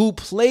 who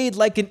played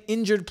like an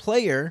injured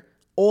player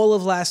all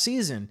of last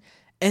season.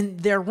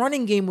 And their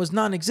running game was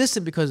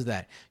non-existent because of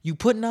that. You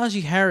put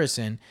Najee Harris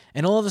in,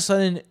 and all of a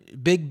sudden,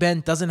 Big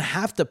Ben doesn't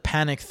have to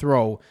panic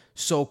throw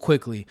so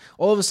quickly.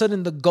 All of a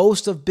sudden, the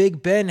ghost of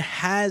Big Ben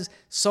has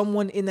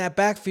someone in that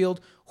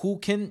backfield who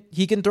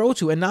he can throw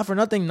to. And not for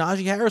nothing,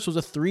 Najee Harris was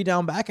a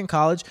 3-down back in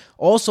college,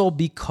 also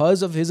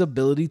because of his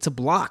ability to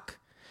block.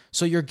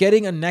 So you're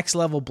getting a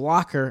next-level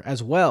blocker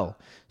as well.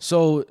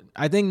 So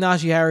I think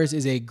Najee Harris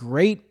is a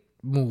great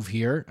move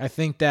here. I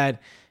think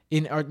that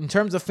in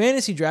terms of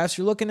fantasy drafts,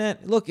 you're looking at,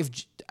 if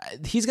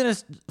he's going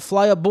to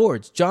fly up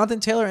boards.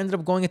 Jonathan Taylor ended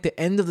up going at the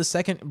end of the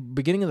second,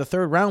 beginning of the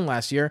third round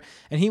last year,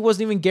 and he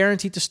wasn't even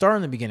guaranteed to start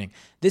in the beginning.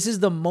 This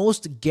is the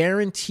most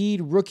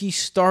guaranteed rookie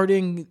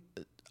starting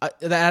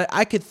that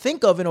I could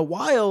think of in a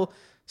while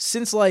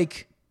since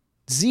like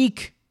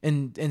Zeke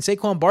and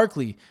Saquon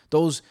Barkley,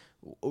 those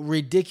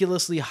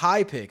ridiculously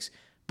high picks.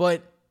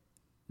 But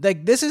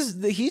like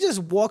he just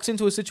walks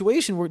into a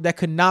situation where that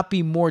could not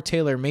be more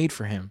tailor-made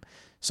for him.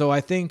 So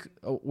I think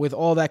with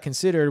all that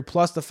considered,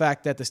 plus the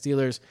fact that the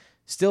Steelers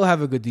still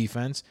have a good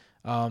defense,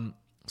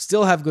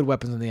 still have good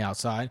weapons on the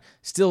outside,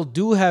 still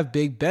do have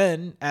Big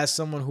Ben as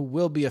someone who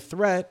will be a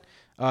threat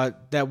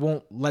that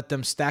won't let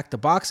them stack the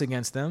box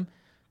against them.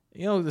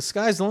 The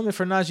sky's the limit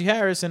for Najee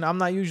Harris, and I'm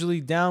not usually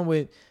down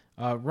with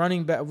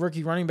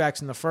rookie running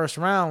backs in the first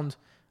round.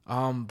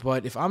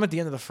 But if I'm at the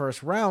end of the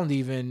first round,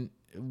 even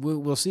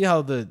we'll see how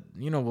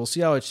we'll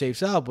see how it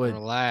shapes out. But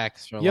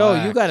relax. You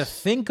got to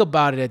think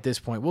about it at this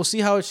point. We'll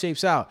see how it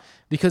shapes out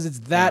because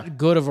it's that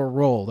good of a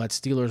role, that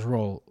Steelers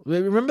role.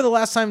 Remember the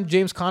last time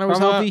James Conner was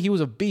healthy? He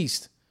was a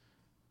beast.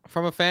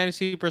 From a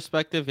fantasy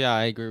perspective, yeah,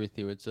 I agree with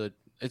you.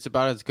 It's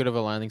about as good of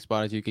a landing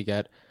spot as you could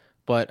get.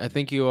 But I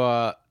think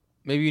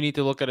maybe you need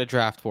to look at a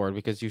draft board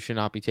because you should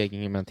not be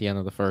taking him at the end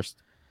of the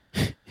first.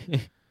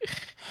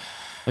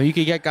 You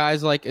could get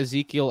guys like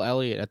Ezekiel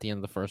Elliott at the end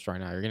of the first right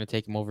now. You're going to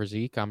take him over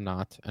Zeke? I'm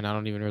not. And I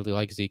don't even really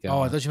like Zeke.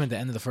 I thought you meant the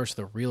end of the first of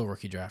the real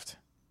rookie draft.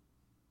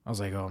 I was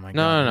like, oh my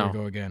No, god, no, here we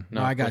no. go again.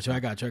 No, No, I of got course you. I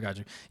not. got you. I got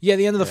you. Yeah,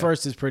 the end of the Yeah.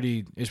 first is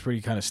pretty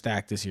kind of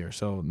stacked this year.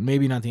 So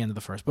maybe not the end of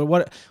the first. But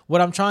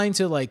what I'm trying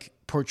to like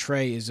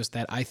portray is just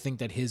that I think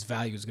that his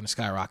value is going to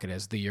skyrocket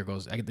as the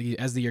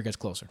year gets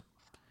closer.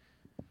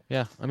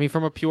 Yeah. I mean,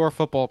 from a pure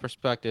football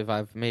perspective,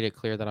 I've made it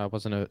clear that I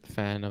wasn't a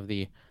fan of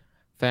the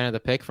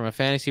pick. From a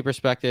fantasy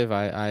perspective,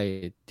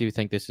 I do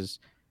think this is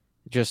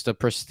just a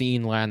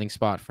pristine landing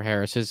spot for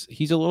Harris.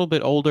 He's a little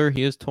bit older.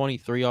 He is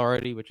 23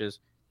 already, which is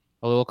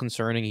a little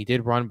concerning. He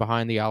did run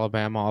behind the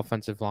Alabama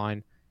offensive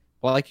line.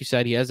 Well, like you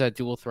said, he has that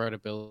dual threat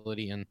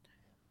ability, and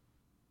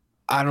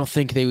I don't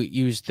think they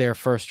used their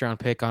first round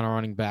pick on a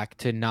running back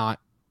to not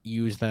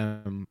use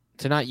him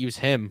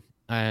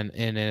and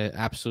in an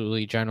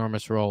absolutely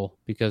ginormous role,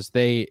 because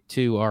they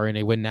too are in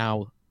a win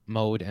now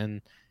mode,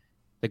 and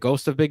the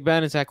ghost of Big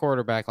Ben is at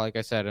quarterback, like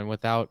I said, and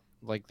without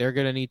like they're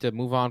gonna need to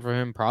move on from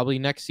him probably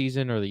next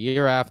season or the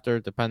year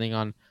after, depending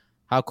on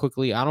how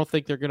quickly. I don't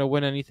think they're gonna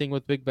win anything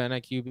with Big Ben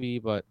at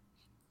QB, but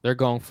they're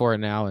going for it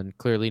now, and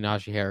clearly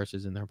Najee Harris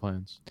is in their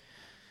plans.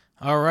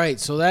 All right,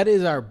 so that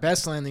is our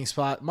best landing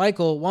spot.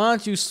 Michael, why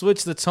don't you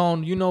switch the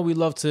tone? You know we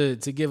love to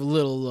give a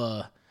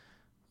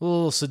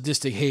little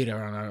sadistic hate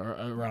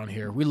around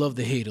here. We love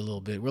to hate a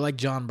little bit. We're like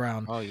John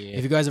Brown. Oh yeah.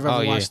 If you guys have Oh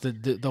ever yeah. watched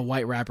the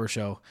white rapper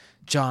show,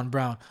 John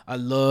Brown, I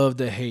love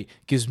the hate.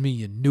 Gives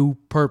me a new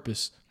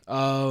purpose.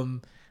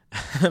 Jeez.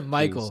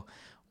 Michael,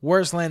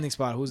 worst landing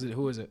spot.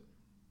 Who is it?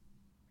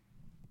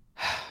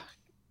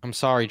 I'm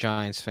sorry,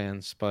 Giants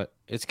fans, but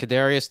it's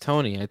Kadarius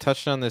Toney. I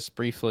touched on this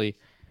briefly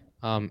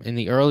in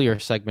the earlier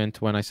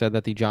segment when I said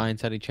that the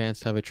Giants had a chance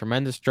to have a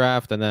tremendous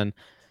draft, and then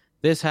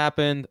this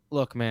happened.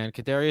 Look, man,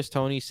 Kadarius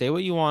Toney. Say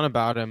what you want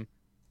about him.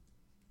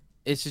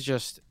 I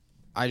just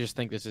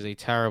think this is a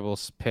terrible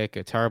pick,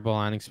 a terrible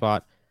landing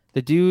spot.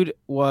 The dude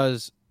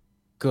was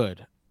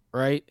good,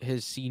 right?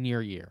 His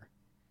senior year.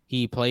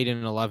 He played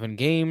in 11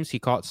 games. He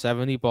caught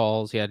 70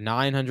 balls. He had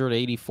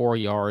 984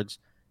 yards,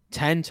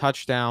 10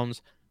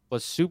 touchdowns,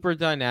 was super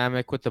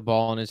dynamic with the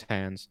ball in his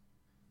hands.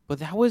 But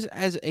that was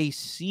as a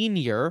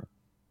senior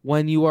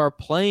when you are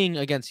playing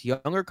against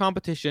younger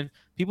competition.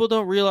 People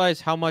don't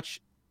realize how much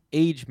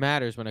age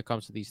matters when it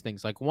comes to these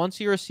things. Like once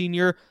you're a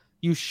senior,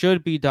 you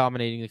should be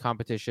dominating the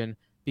competition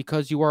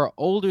because you are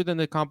older than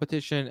the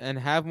competition and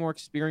have more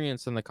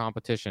experience than the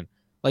competition.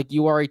 Like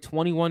you are a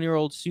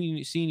 21-year-old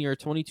senior,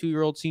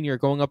 22-year-old senior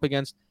going up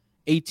against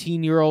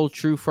 18-year-old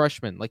true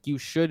freshman. Like you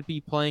should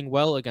be playing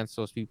well against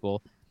those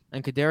people.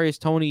 And Kadarius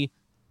Toney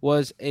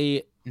was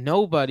a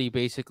nobody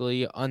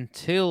basically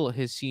until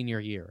his senior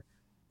year.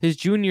 His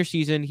junior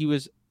season,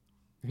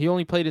 he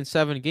only played in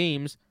 7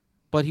 games,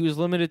 but he was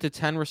limited to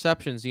 10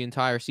 receptions the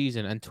entire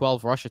season and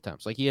 12 rush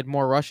attempts. Like he had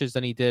more rushes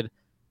than he did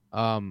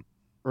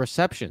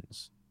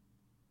receptions.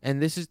 And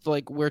this is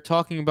like we're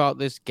talking about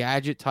this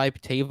gadget type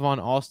Tavon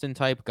Austin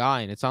type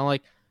guy, and it's not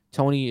like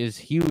Toney is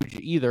huge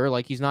either.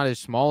 Like he's not as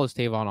small as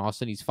Tavon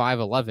Austin. He's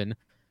 5'11",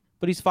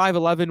 but he's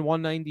 5'11",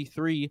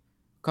 193,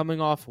 coming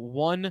off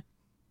one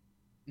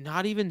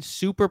not even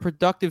super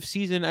productive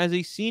season as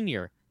a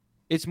senior.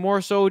 It's more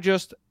so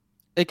just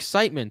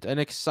excitement and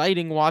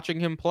exciting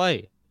watching him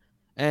play.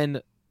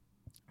 And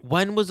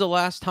when was the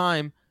last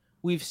time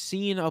we've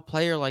seen a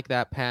player like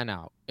that pan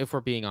out, if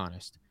we're being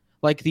honest?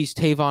 Like these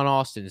Tavon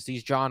Austins,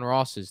 these John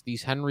Rosses,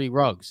 these Henry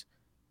Ruggs.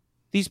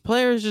 These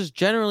players just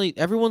generally,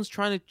 everyone's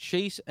trying to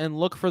chase and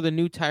look for the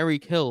new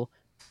Tyreek Hill.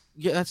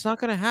 Yeah, that's not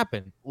going to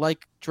happen.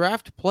 Like,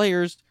 draft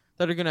players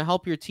that are going to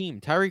help your team.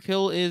 Tyreek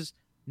Hill is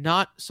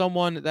not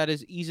someone that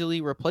is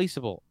easily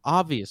replaceable,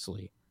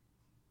 obviously.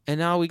 And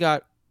now we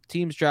got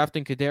teams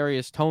drafting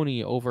Kadarius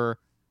Toney over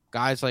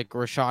guys like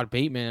Rashad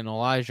Bateman and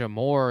Elijah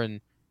Moore, and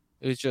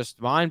it was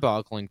just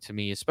mind-boggling to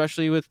me,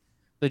 especially with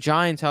the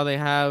Giants, how they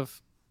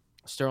have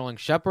Sterling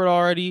Shepard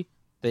already.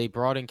 They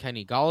brought in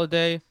Kenny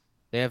Golladay.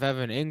 They have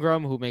Evan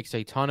Ingram, who makes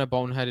a ton of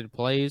boneheaded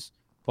plays,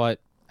 but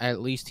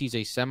at least he's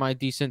a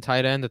semi-decent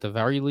tight end at the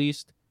very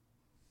least.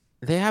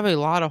 They have a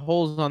lot of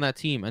holes on that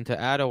team, and to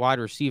add a wide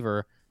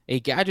receiver, a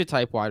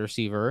gadget-type wide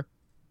receiver,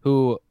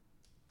 who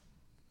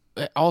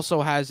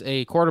also has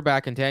a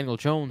quarterback in Daniel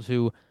Jones,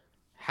 who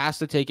has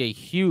to take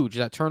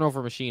that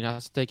turnover machine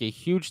has to take a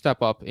huge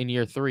step up in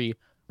year 3,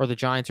 or the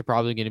Giants are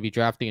probably going to be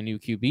drafting a new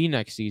QB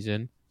next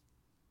season.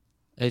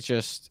 It's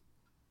just,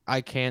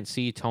 I can't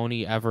see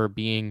Toney ever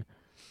being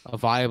a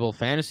viable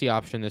fantasy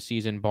option this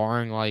season,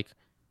 barring like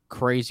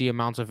crazy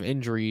amounts of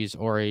injuries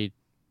or a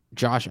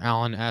Josh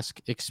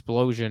Allen-esque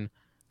explosion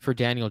for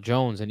Daniel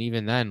Jones. And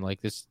even then,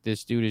 like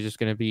this dude is just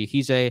going to be,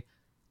 he's a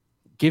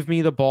give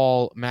me the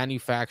ball,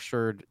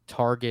 manufactured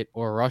target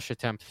or rush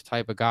attempt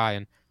type of guy.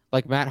 And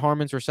like Matt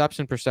Harmon's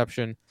reception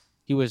perception,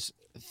 he was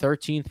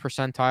 13th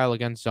percentile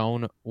against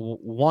zone,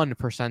 1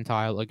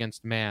 percentile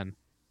against man.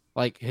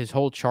 Like his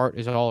whole chart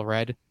is all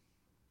red.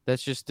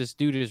 That's just, this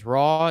dude is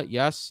raw.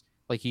 Yes.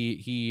 Like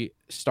he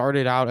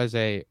started out as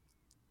a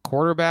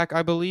quarterback,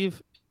 I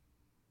believe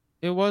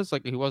it was.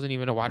 Like he wasn't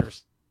even a wide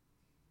receiver.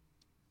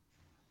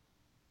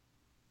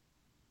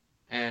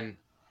 And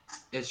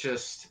it's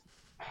just,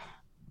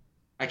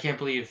 I can't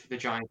believe the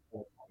Giants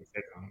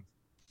pick on him.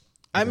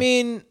 I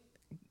mean,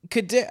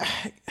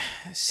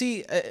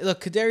 See,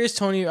 look, Kadarius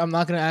Toney. I'm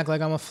not gonna act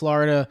like I'm a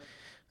Florida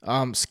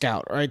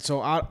scout, right?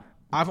 So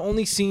I've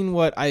only seen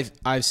what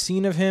I've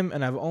seen of him,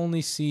 and I've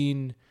only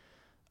seen,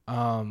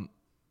 I've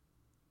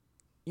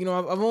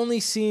only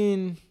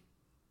seen.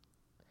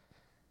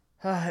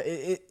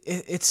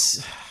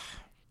 It's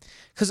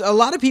because a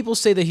lot of people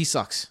say that he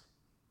sucks.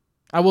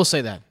 I will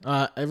say that.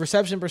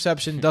 Reception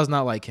perception does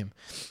not like him.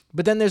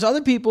 But then there's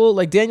other people,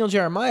 like Daniel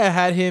Jeremiah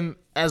had him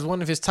as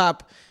one of his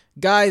top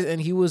guys,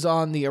 and he was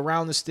on the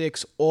around the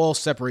sticks all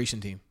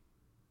separation team.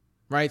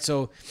 Right?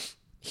 So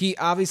he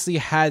obviously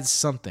had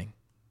something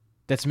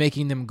that's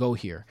making them go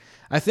here.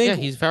 I think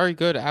he's very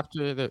good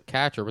after the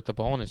catcher with the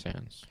ball in his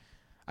hands.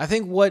 I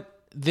think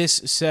what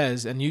this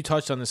says, and you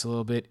touched on this a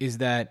little bit, is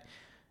that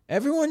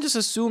everyone just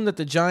assumed that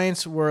the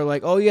Giants were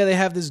like, oh yeah, they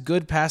have this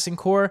good passing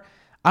core.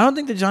 I don't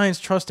think the Giants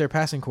trust their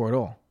passing core at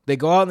all. They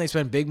go out and they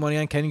spend big money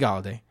on Kenny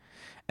Golladay.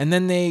 And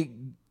then they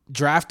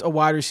draft a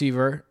wide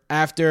receiver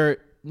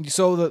after.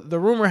 So the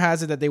rumor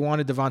has it that they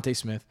wanted Devontae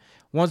Smith.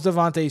 Once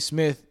Devontae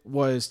Smith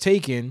was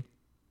taken,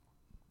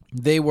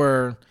 they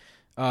were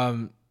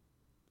then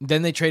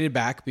they traded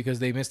back because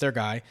they missed their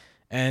guy.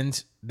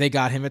 And they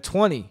got him at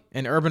 20.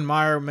 And Urban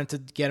Meyer meant to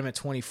get him at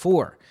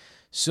 24.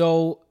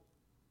 So,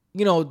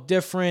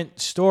 different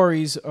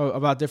stories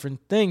about different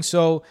things.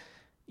 So,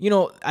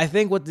 I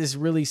think what this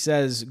really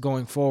says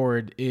going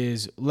forward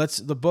is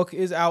the book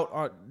is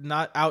out,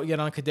 not out yet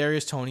on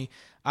Kadarius Toney.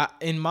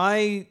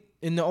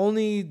 In the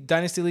only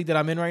dynasty league that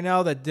I'm in right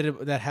now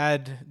that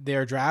had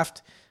their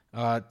draft,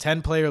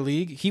 10-player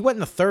league, he went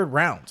in the 3rd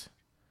round.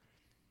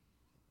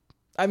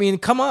 I mean,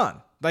 come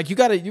on, like you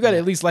gotta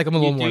at least like him a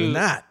little more than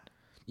that.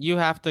 You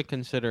have to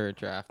consider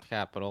draft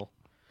capital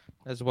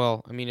as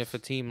well. I mean, if a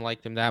team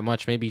liked him that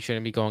much, maybe he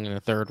shouldn't be going in the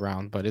 3rd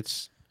round. But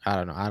I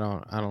don't know. I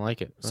don't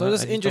like it. So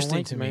that's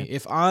interesting to me.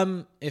 If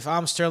I'm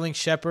Sterling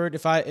Shepard,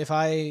 if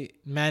I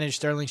manage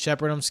Sterling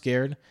Shepard, I'm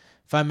scared.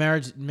 If I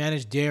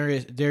manage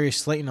Darius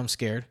Slayton, I'm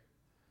scared.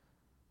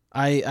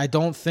 I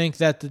don't think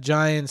that the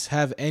Giants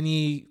have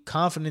any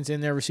confidence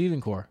in their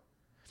receiving core.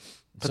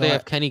 But they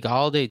have Kenny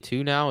Golladay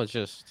too now. It's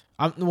just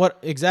what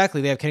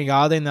exactly they have Kenny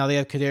Golladay now. They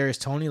have Kadarius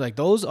Toney. Like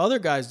those other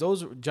guys,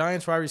 those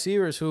Giants wide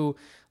receivers who.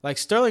 Like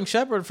Sterling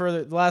Shepard for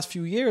the last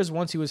few years,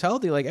 once he was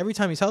healthy, like every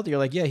time he's healthy, you're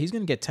like, yeah, he's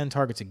going to get 10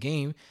 targets a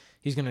game.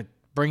 He's going to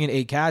bring in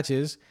 8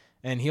 catches,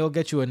 and he'll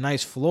get you a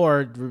nice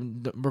floor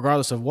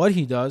regardless of what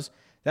he does.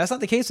 That's not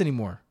the case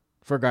anymore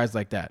for guys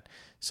like that.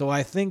 So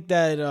I think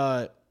that,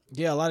 a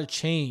lot of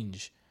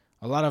change,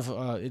 a lot of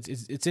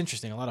it's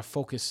interesting, a lot of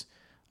focus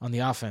on the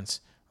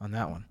offense on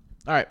that one.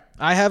 All right,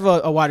 I have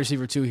a wide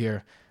receiver too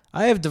here.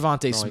 I have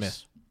Devontae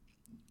Smith.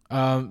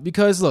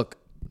 Because, look,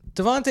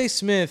 Devontae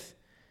Smith,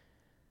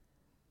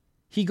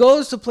 he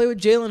goes to play with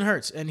Jalen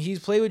Hurts, and he's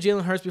played with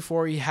Jalen Hurts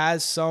before. He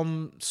has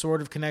some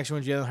sort of connection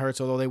with Jalen Hurts,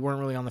 although they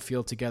weren't really on the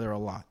field together a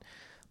lot.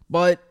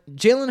 But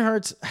Jalen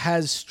Hurts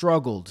has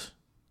struggled.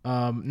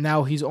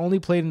 Now, he's only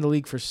played in the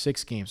league for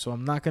 6 games, so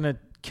I'm not going to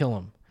kill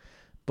him.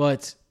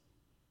 But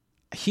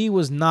he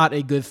was not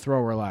a good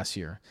thrower last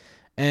year.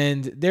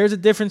 And there's a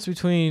difference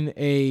between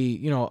a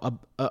kind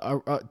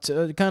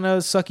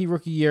of sucky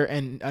rookie year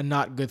and a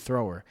not good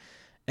thrower.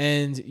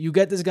 And you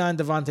get this guy in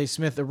Devontae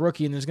Smith, a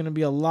rookie, and there's going to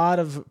be a lot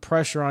of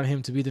pressure on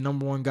him to be the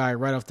number 1 guy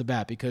right off the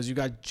bat because you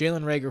got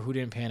Jalen Reagor, who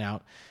didn't pan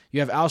out.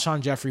 You have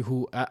Alshon Jeffrey,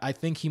 who I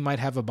think he might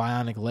have a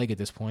bionic leg at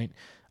this point.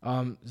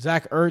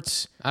 Zach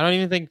Ertz.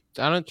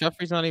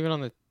 Jeffrey's not even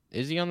on the.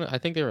 Is he on the? I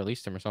think they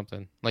released him or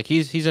something. Like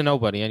he's a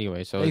nobody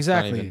anyway. So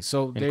exactly.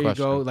 So there you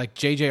go. Like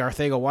JJ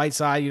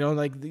Arcega-Whiteside.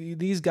 Like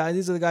these guys.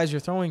 These are the guys you're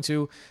throwing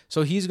to.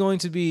 So he's going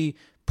to be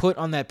put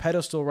on that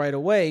pedestal right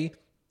away.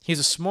 He's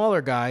a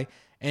smaller guy.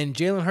 And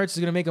Jalen Hurts is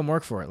going to make him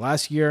work for it.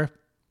 Last year,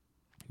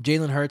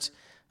 Jalen Hurts,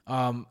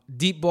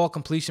 deep ball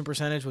completion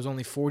percentage was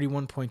only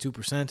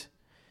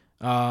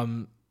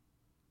 41.2%.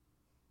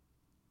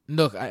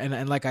 Look,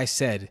 and like I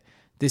said,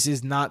 this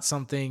is not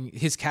something.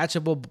 His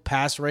catchable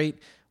pass rate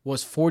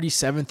was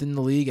 47th in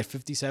the league at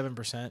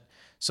 57%.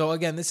 So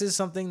again, this is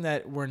something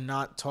that we're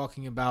not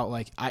talking about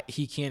like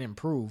he can't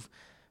improve,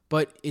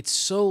 but it's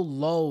so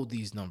low,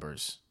 these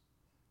numbers.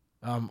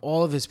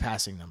 All of his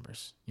passing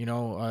numbers,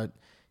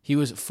 he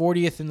was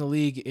 40th in the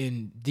league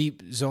in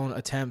deep zone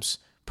attempts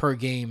per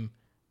game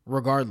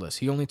regardless.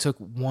 He only took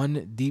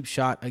 1 deep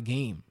shot a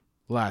game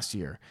last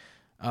year.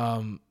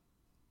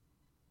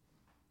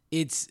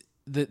 It's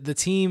the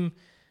team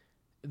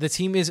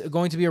is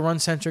going to be a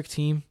run-centric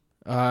team.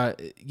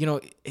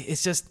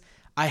 It's just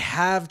I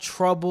have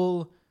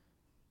trouble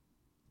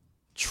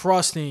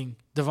trusting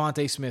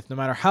Devontae Smith no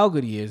matter how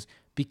good he is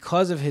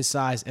because of his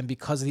size and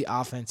because of the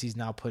offense he's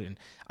now put in.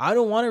 I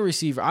don't want a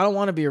receiver. I don't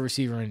want to be a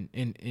receiver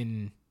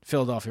in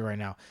Philadelphia right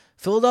now.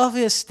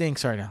 Philadelphia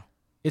stinks right now.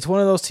 It's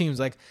one of those teams.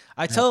 Like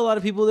I tell a lot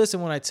of people this,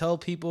 and when I tell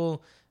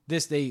people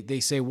this, they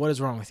say, "What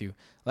is wrong with you?"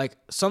 Like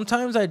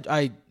sometimes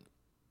I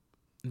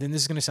then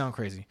this is gonna sound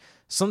crazy.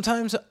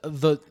 Sometimes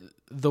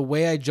the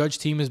way I judge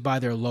team is by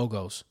their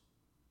logos.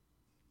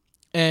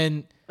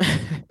 And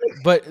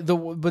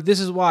but this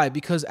is why,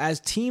 because as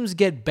teams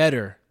get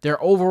better,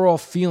 their overall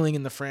feeling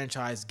in the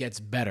franchise gets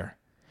better.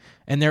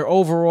 And their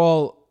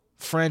overall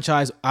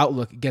franchise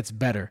outlook gets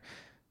better.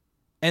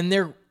 And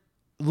their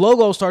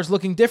logo starts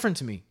looking different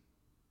to me.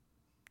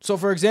 So,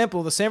 for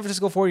example, the San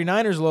Francisco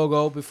 49ers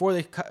logo, before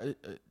they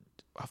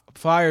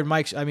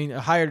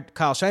hired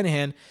Kyle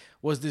Shanahan,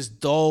 was this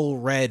dull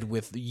red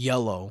with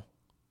yellow.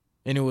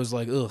 And it was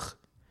like, ugh.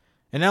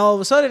 And now all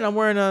of a sudden, I'm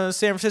wearing a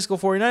San Francisco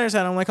 49ers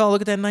hat. I'm like, oh,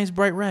 look at that nice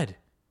bright red.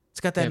 It's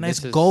got that nice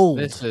gold.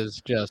 This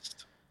is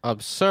just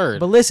absurd.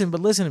 But listen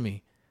to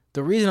me.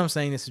 The reason I'm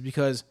saying this is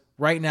because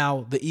right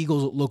now, the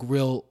Eagles look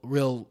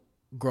real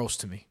gross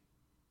to me.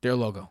 Their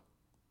logo.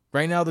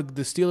 Right now, the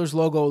Steelers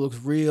logo looks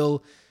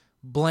real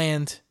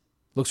bland,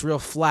 looks real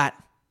flat.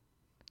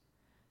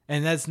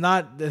 And that's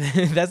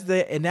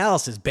the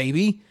analysis,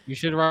 baby. You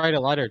should write a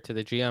letter to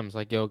the GMs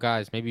like, yo,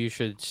 guys, maybe you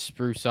should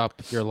spruce up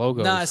your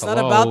logo. Nah, it's not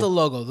about the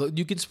logo.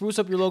 You can spruce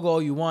up your logo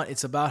all you want.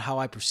 It's about how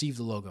I perceive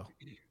the logo.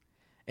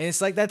 And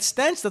it's like that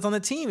stench that's on the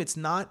team. It's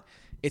not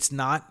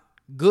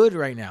good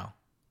right now.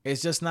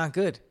 It's just not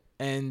good.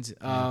 And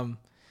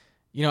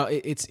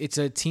it's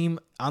a team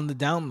on the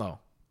down low.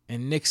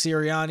 And Nick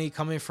Sirianni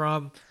coming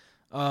from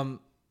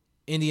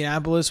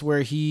Indianapolis,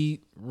 where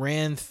he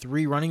ran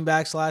 3 running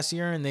backs last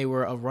year, and they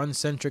were a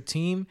run-centric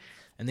team,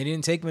 and they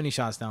didn't take many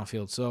shots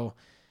downfield. So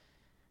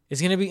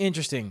it's going to be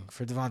interesting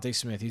for Devontae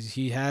Smith.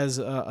 He has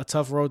a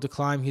tough road to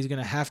climb. He's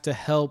going to have to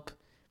help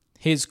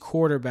his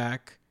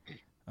quarterback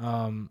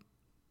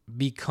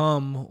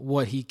become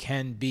what he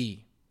can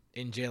be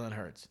in Jalen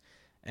Hurts.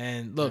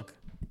 And look,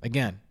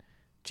 again,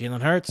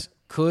 Jalen Hurts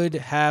could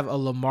have a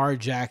Lamar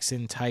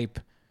Jackson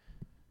type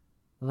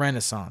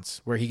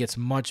renaissance where he gets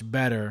much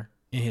better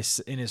in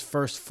his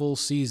first full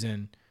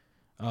season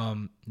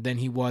than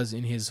he was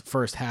in his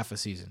first half a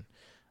season.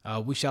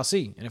 We shall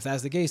see. And if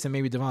that's the case, then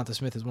maybe Devonta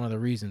Smith is one of the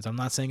reasons. I'm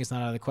not saying it's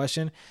not out of the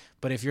question,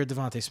 but if you're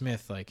Devonta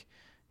Smith, like,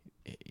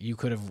 you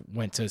could have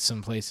went to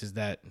some places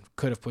that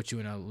could have put you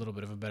in a little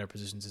bit of a better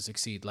position to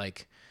succeed. Now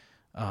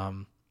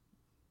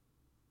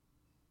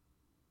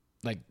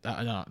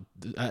that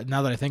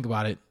I think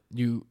about it,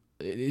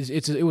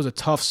 it was a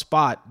tough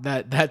spot,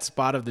 that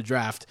spot of the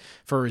draft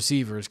for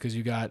receivers, because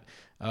you got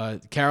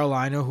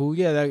Carolina, who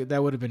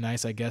that would have been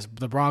nice, I guess.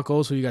 The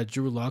Broncos, who you got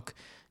Drew Luck.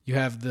 You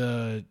have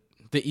the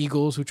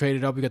Eagles, who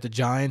traded up. You got the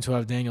Giants, who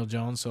have Daniel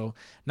Jones. So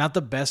not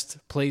the best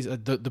place.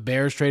 The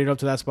Bears traded up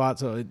to that spot,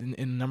 so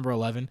in number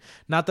 11,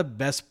 not the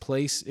best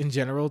place in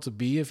general to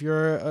be if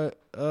you're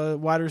a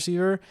wide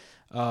receiver.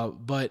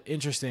 But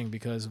interesting,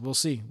 because we'll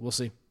see.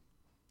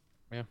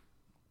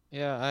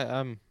 Yeah,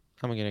 I'm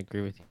going to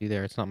agree with you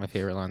there. It's not my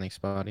favorite landing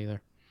spot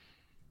either.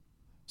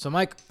 So,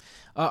 Mike,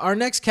 our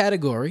next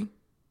category,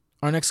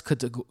 category,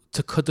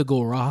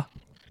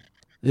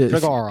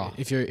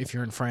 if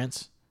you're in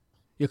France,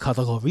 your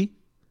category.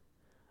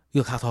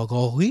 If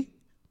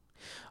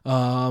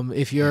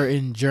you're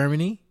in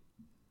Germany,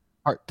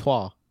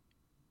 Artois.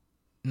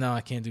 No,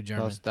 I can't do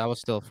German. That was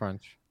still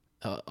French.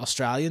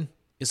 Australian,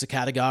 it's a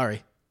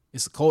category.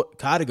 It's a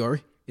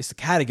category. It's the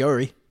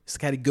category. It's the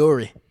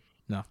category.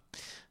 No.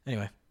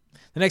 Anyway,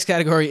 the next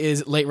category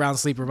is late round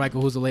sleeper.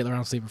 Michael, who's the late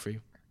round sleeper for you?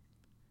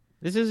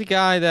 This is a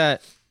guy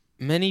that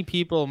many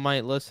people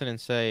might listen and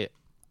say,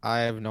 I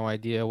have no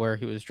idea where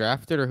he was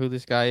drafted or who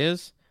this guy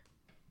is,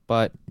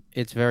 but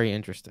it's very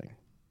interesting.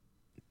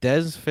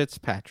 Dez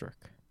Fitzpatrick.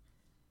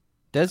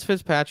 Dez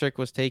Fitzpatrick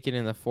was taken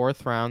in the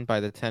 4th round by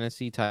the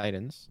Tennessee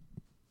Titans.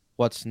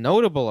 What's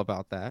notable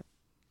about that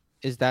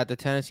is that the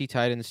Tennessee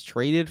Titans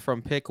traded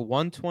from pick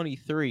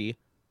 123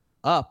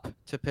 up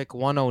to pick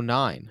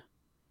 109.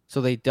 So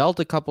they dealt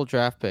a couple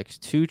draft picks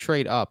to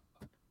trade up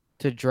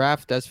to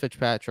draft Dez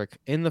Fitzpatrick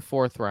in the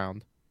 4th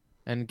round.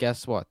 And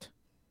guess what?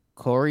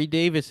 Corey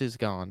Davis is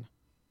gone.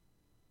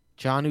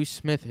 Jonnu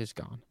Smith is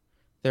gone.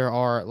 There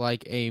are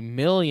like a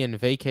million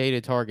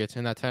vacated targets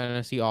in that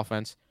Tennessee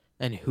offense.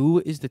 And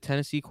who is the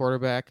Tennessee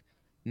quarterback?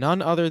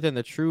 None other than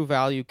the true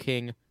value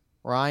king,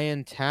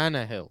 Ryan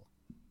Tannehill.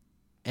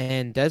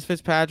 And Dez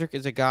Fitzpatrick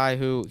is a guy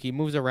who he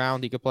moves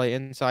around. He could play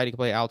inside. He could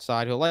play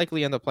outside. He'll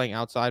likely end up playing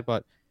outside,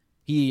 but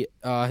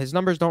his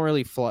numbers don't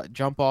really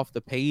jump off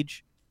the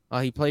page.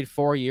 He played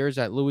 4 years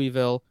at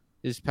Louisville.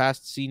 His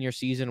past senior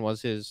season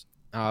was his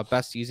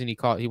best season.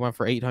 He went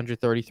for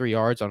 833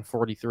 yards on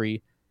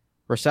 43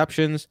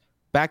 receptions.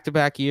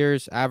 Back-to-back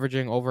years,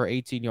 averaging over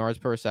 18 yards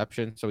per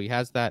reception. So he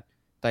has that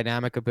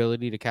dynamic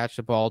ability to catch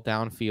the ball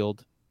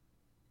downfield.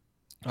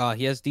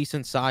 He has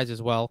decent size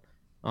as well.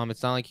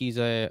 It's not like he's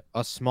a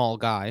small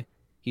guy.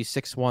 He's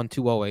 6'1",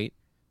 208.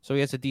 So he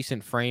has a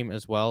decent frame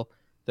as well.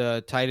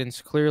 The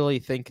Titans clearly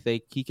think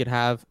he could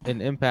have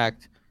an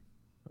impact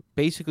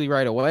basically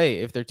right away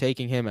if they're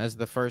taking him as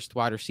the first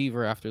wide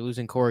receiver after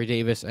losing Corey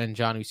Davis and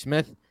Jonnu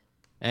Smith.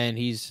 And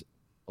he's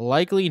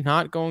likely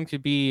not going to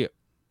be,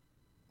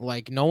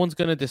 like, no one's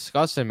going to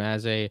discuss him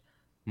as a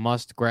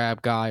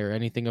must-grab guy or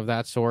anything of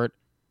that sort.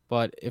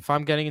 But if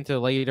I'm getting into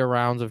later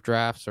rounds of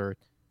drafts or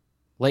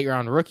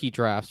late-round rookie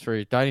drafts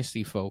for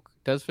dynasty folk,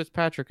 Dez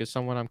Fitzpatrick is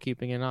someone I'm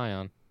keeping an eye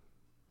on.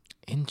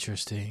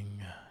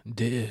 Interesting.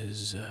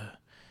 Diz.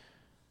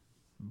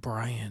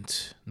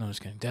 Bryant. No,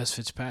 just kidding. Des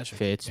Fitzpatrick.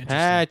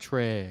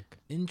 Fitzpatrick.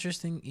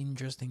 Interesting.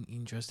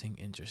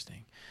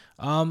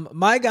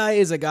 My guy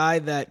is a guy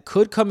that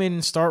could come in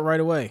and start right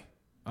away.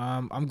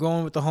 I'm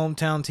going with the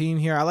hometown team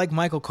here. I like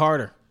Michael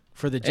Carter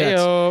for the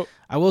Jets. Ayo.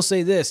 I will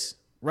say this.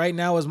 Right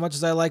now, as much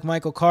as I like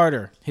Michael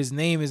Carter, his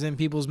name is in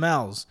people's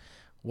mouths.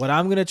 What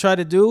I'm going to try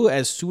to do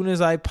as soon as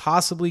I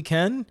possibly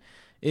can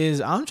is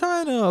I'm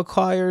trying to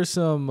acquire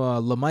some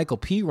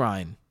LaMichael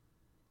Pirine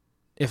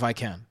if I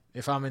can,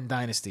 if I'm in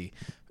Dynasty.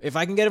 If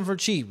I can get him for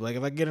cheap, like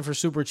if I can get him for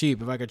super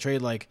cheap, if I could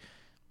trade like,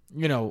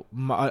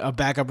 a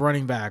backup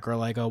running back or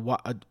like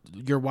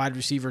your wide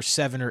receiver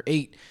 7 or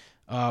 8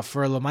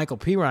 for LaMichael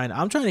Pirine,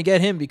 I'm trying to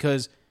get him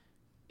because,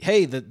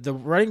 hey, the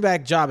running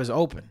back job is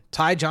open.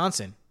 Ty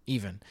Johnson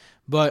even.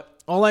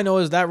 But all I know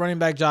is that running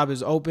back job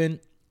is open,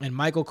 and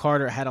Michael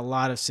Carter had a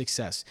lot of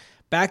success.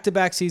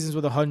 Back-to-back seasons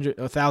with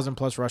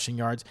 1,000-plus rushing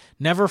yards.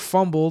 Never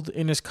fumbled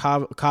in his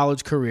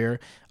college career.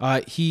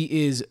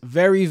 He is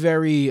very,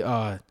 very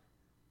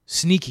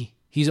sneaky.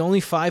 He's only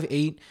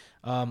 5'8".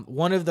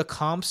 One of the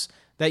comps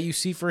that you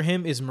see for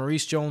him is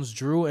Maurice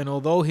Jones-Drew, and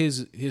although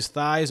his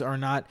thighs are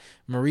not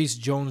Maurice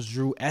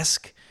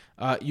Jones-Drew-esque,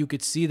 you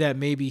could see that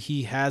maybe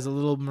he has a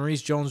little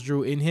Maurice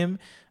Jones-Drew in him.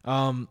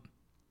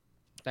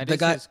 That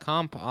is his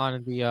comp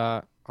on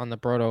the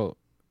Brodo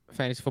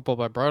Fantasy Football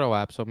by Brodo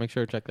app, so make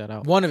sure to check that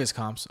out. One of his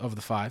comps of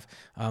the 5.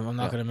 I'm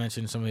not going to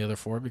mention some of the other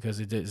 4 because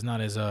it's not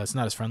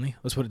as friendly.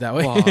 Let's put it that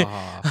way.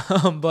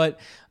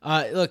 But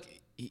look,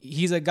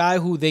 he's a guy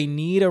who they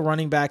need a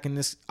running back in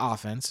this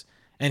offense,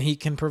 and he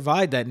can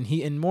provide that.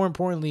 And more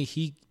importantly,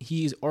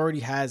 he's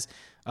already has.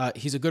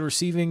 He's a good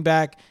receiving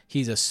back.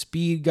 He's a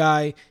speed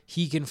guy.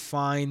 He can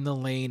find the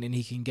lane and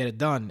he can get it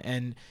done.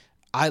 And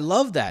I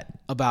love that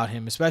about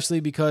him, especially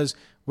because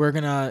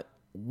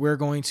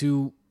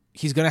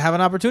he's gonna have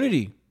an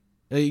opportunity,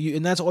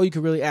 and that's all you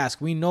could really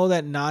ask. We know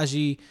that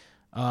Najee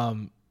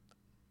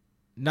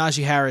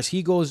Harris,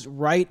 he goes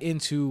right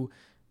into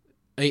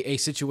a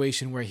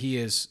situation where he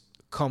is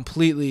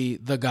completely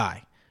the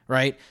guy,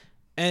 right?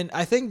 And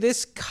I think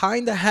this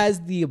kind of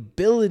has the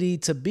ability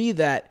to be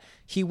that.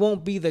 He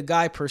won't be the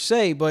guy per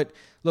se, but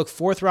look,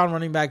 4th-round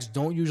running backs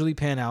don't usually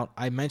pan out.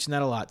 I mention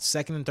that a lot.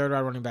 2nd and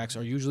 3rd-round running backs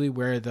are usually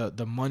where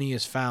the money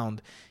is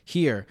found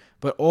here.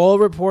 But all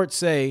reports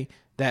say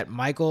that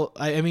Mel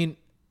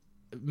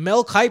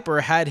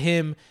Kiper had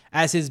him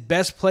as his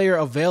best player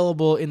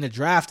available in the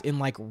draft in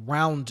like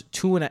round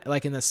 2,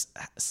 like in the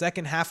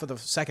second half of the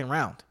 2nd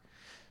round.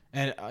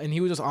 And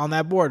he was just on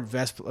that board.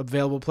 Best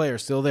available player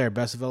still there.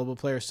 Best available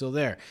player still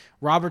there.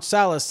 Robert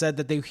Saleh said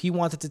that he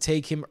wanted to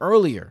take him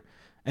earlier,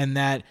 and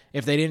that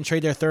if they didn't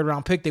trade their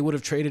 3rd-round pick, they would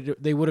have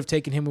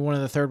taken him with one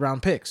of the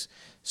 3rd-round picks.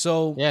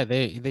 So yeah,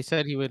 they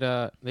said they would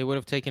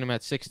have taken him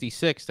at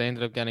 66. They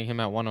ended up getting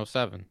him at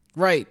 107.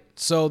 Right.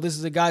 So this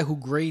is a guy who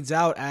grades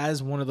out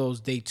as one of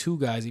those day 2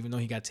 guys, even though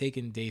he got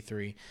taken day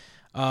 3.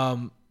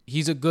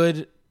 He's a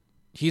good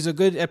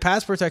at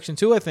pass protection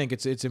too. I think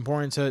it's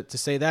important to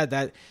say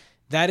that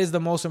is the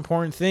most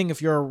important thing.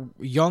 If you're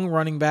a young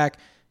running back,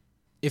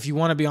 if you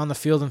want to be on the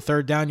field in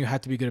 3rd down, you have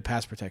to be good at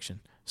pass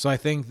protection. So I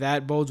think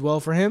that bodes well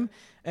for him.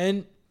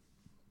 And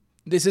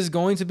this is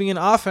going to be an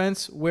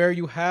offense where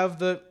you have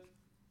the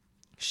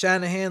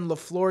Shanahan,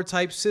 LaFleur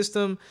type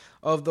system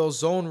of those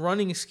zone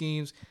running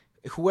schemes.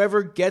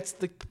 Whoever gets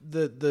the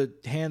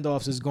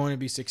handoffs is going to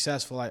be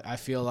successful. I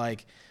feel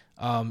like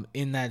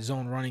in that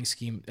zone running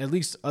scheme, at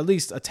least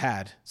a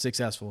tad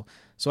successful.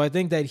 So I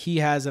think that he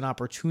has an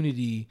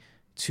opportunity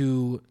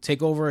to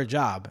take over a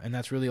job, and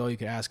that's really all you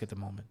could ask at the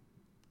moment.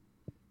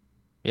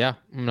 Yeah,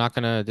 I'm not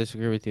going to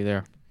disagree with you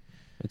there.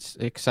 It's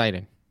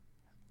exciting.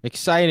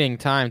 Exciting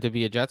time to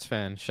be a Jets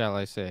fan, shall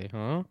I say,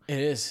 huh? It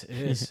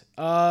is.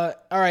 All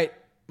right,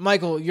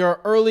 Michael,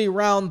 your early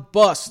round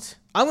bust.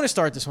 I'm going to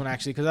start this one,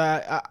 actually, because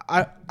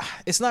I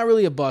it's not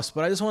really a bust,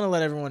 but I just want to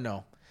let everyone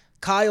know.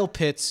 Kyle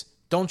Pitts,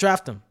 don't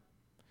draft him.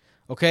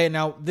 Okay,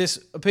 now this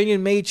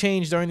opinion may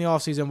change during the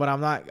offseason, but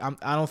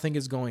I don't think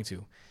it's going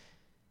to.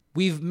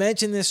 We've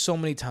mentioned this so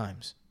many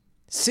times.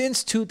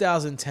 Since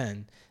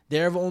 2010,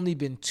 there have only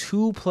been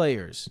 2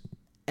 players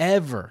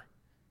ever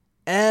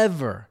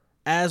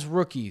as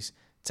rookies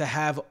to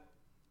have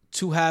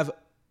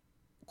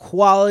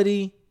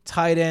quality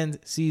tight end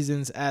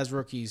seasons as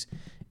rookies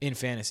in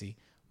fantasy.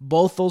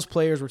 Both those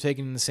players were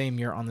taken in the same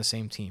year on the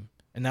same team,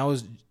 and that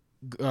was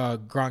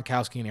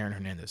Gronkowski and Aaron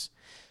Hernandez.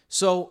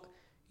 So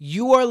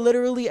you are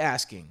literally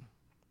asking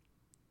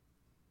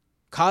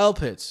Kyle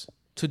Pitts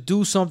to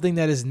do something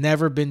that has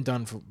never been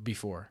done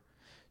before,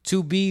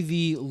 to be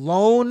the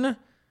lone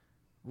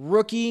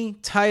rookie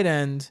tight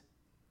end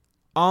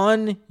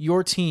on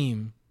your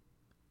team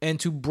and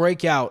to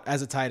break out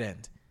as a tight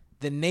end.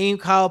 The name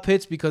Kyle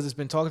Pitts, because it's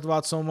been talked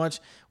about so much,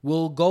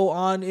 will go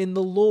on in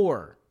the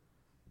lore.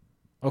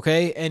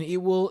 Okay? And he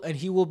will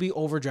be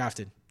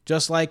overdrafted.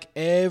 Just like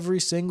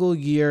every single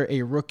year,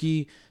 a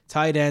rookie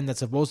tight end that's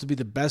supposed to be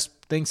the best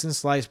thing since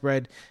sliced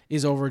bread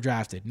is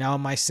overdrafted. Now,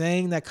 am I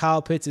saying that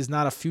Kyle Pitts is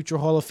not a future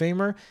Hall of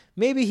Famer?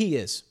 Maybe he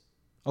is.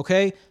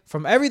 Okay?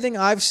 From everything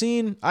I've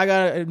seen, I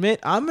got to admit,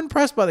 I'm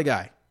impressed by the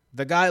guy.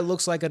 The guy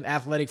looks like an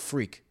athletic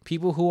freak.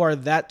 People who are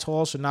that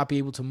tall should not be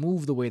able to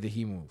move the way that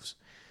he moves.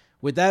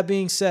 With that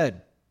being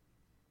said,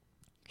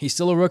 he's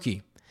still a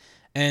rookie.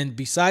 And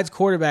besides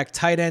quarterback,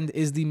 tight end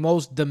is the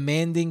most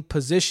demanding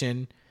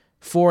position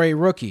for a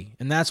rookie.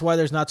 And that's why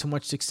there's not too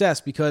much success,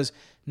 because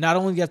not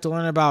only do you have to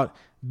learn about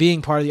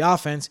being part of the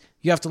offense,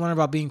 you have to learn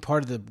about being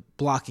part of the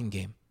blocking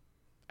game.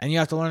 And you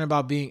have to learn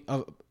about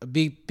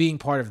being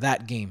part of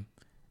that game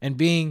and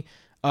being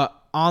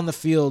on the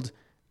field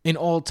in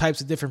all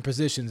types of different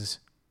positions.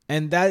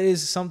 And that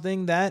is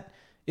something that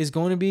is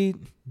going to be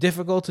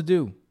difficult to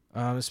do,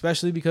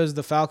 especially because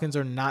the Falcons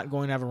are not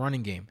going to have a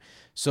running game.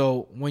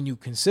 So when you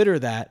consider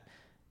that,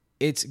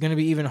 it's going to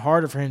be even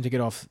harder for him to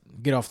get off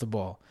the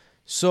ball.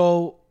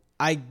 So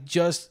I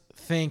just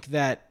think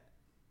that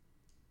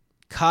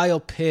Kyle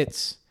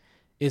Pitts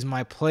is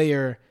my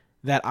player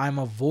that I'm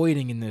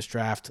avoiding in this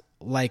draft,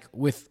 like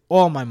with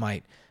all my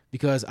might.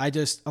 Because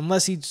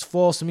unless he just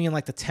falls to me in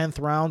like the 10th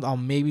round, I'll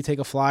maybe take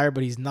a flyer,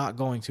 but he's not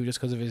going to just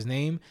because of his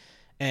name.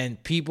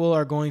 And people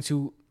are going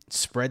to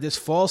spread this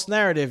false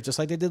narrative, just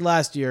like they did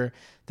last year,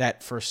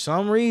 that for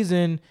some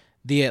reason,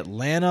 the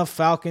Atlanta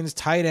Falcons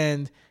tight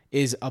end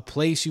is a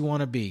place you want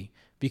to be.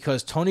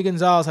 Because Tony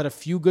Gonzalez had a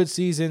few good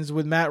seasons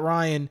with Matt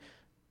Ryan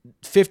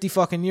 50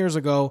 fucking years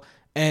ago,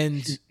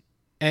 and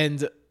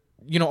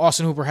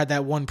Austin Hooper had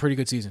that one pretty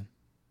good season.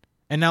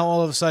 And now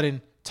all of a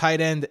sudden, tight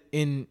end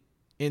in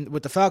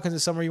with the Falcons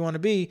is somewhere you want to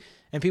be,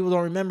 and people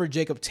don't remember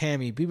Jacob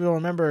Tamme. People don't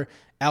remember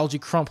Algie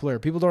Crumpler.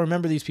 People don't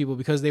remember these people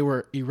because they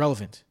were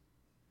irrelevant.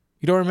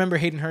 You don't remember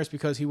Hayden Hurst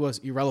because he was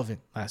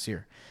irrelevant last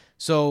year.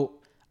 So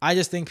I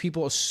just think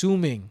people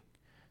assuming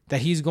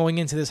that he's going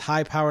into this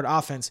high-powered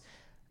offense.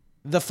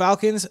 The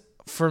Falcons,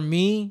 for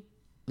me,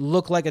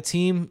 look like a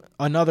team,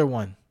 another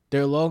one.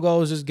 Their logo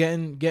is just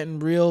getting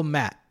real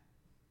matte.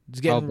 It's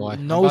getting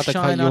no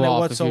shine on it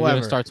whatsoever. You're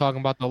going to start talking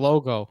about the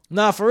logo.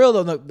 Nah, for real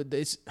though. No,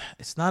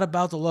 it's not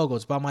about the logo.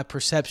 It's about my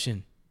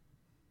perception.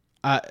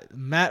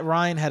 Matt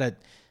Ryan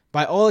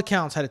by all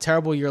accounts, had a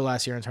terrible year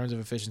last year in terms of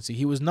efficiency.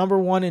 He was number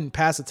 1 in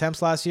pass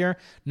attempts last year,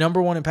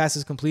 number 1 in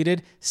passes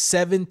completed,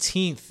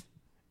 17th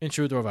in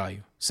true throw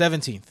value.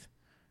 17th.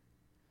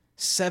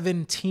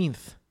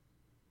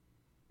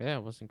 Yeah,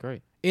 it wasn't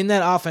great. In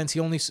that offense,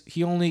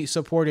 he only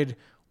supported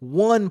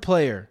one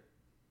player,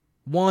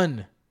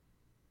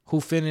 who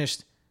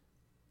finished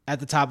at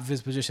the top of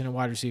his position in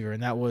wide receiver,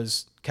 and that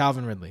was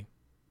Calvin Ridley.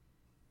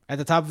 At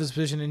the top of his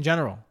position in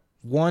general,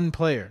 one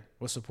player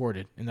was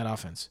supported in that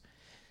offense,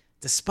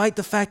 despite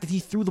the fact that he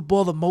threw the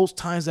ball the most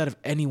times out of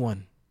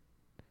anyone.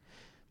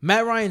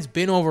 Matt Ryan's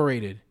been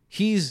overrated.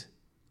 He's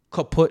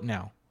kaput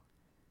now.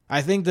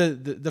 I think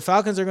the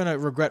Falcons are going to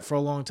regret for a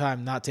long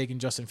time not taking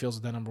Justin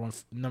Fields with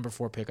that number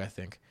 4 pick, I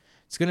think.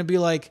 It's going to be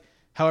like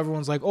how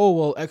everyone's like, oh,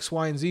 well, X,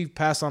 Y, and Z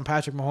passed on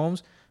Patrick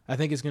Mahomes. I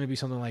think it's going to be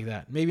something like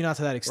that. Maybe not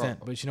to that extent,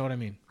 but you know what I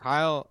mean.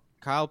 Kyle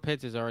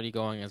Pitts is already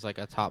going as like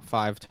a top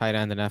 5 tight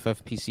end in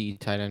FFPC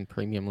tight end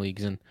premium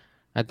leagues. And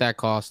at that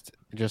cost,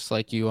 just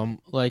like you, I'm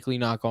likely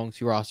not going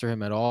to roster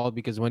him at all,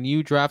 because when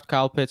you draft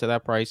Kyle Pitts at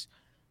that price,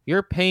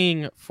 you're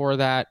paying for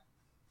that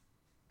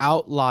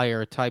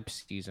outlier type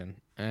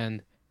season.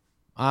 And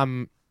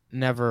I'm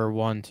never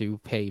one to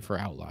pay for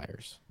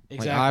outliers.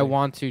 Exactly. Like, I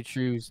want to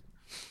choose.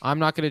 I'm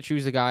not going to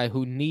choose a guy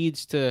who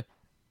needs to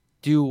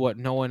do what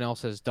no one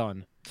else has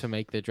done to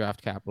make the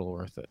draft capital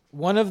worth it.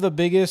 One of the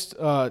biggest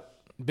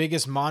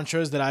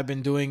mantras that I've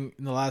been doing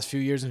in the last few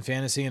years in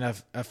fantasy, and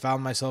I've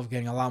found myself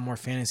getting a lot more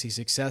fantasy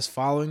success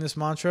following this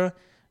mantra: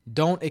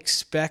 don't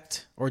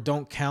expect or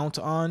don't count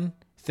on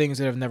things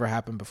that have never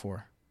happened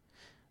before.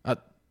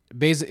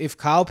 If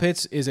Kyle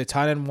Pitts is a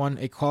tight end 1,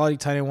 a quality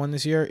tight end 1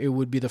 this year, it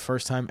would be the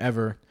first time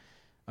ever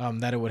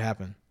that it would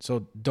happen.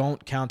 So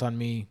don't count on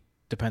me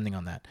depending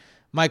on that.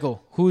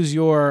 Michael, who's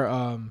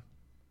your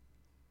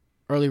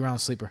early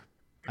round sleeper?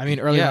 I mean,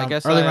 early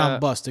round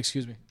bust,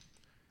 excuse me.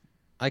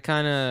 I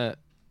kind of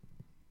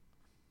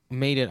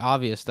made it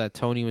obvious that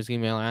Tony was going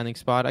to be my landing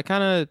spot. I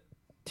kind of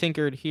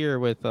tinkered here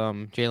with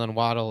Jalen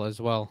Waddle as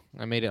well.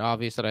 I made it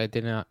obvious that I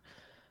did not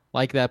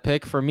like that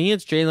pick. For me,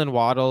 it's Jalen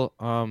Waddle.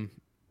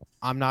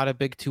 I'm not a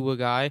big Tua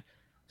guy.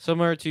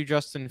 Similar to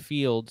Justin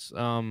Fields,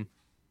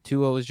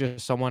 Tua is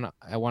just someone,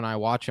 when I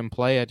watch him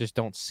play, I just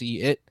don't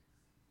see it.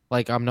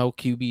 Like, I'm no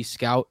QB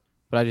scout,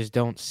 but I just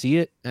don't see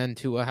it. And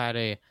Tua had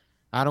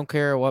I don't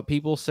care what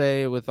people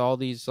say with all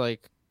these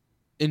like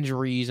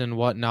injuries and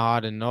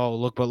whatnot, and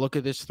look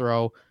at this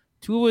throw.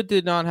 Tua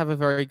did not have a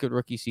very good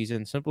rookie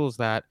season. Simple as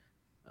that.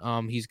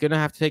 He's gonna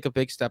have to take a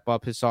big step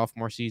up his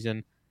sophomore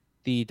season.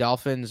 The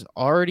Dolphins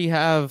already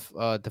have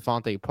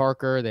Devontae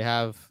Parker. They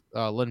have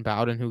Lynn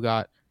Bowden, who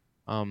got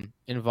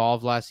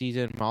involved last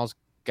season. Myles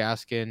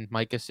Gaskin,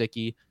 Mike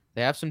Gesicki.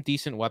 They have some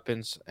decent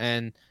weapons,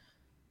 and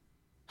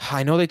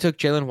I know they took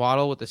Jalen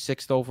Waddle with the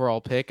 6th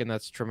overall pick, and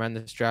that's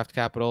tremendous draft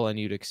capital, and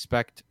you'd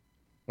expect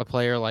a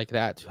player like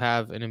that to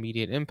have an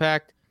immediate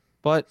impact,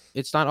 but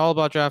it's not all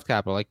about draft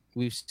capital. Like,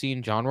 we've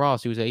seen John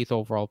Ross, who was the 8th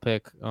overall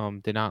pick,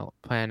 did not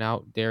pan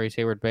out, Darius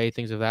Hayward-Bay,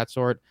 things of that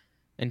sort,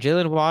 and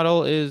Jalen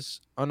Waddle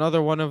is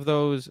another one of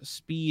those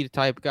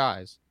speed-type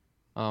guys.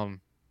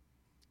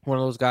 one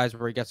of those guys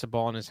where he gets the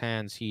ball in his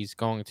hands, he's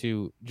going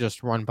to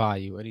just run by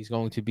you, and he's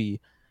going to be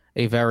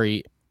a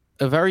very,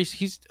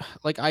 he's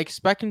like, I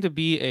expect him to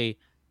be a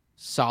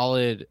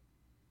solid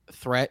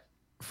threat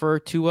for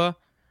Tua.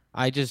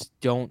 I just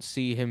don't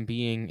see him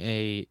being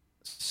a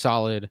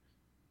solid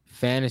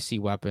fantasy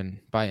weapon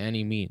by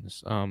any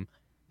means.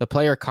 The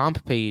player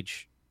comp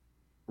page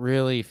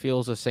really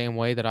feels the same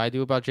way that I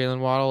do about Jalen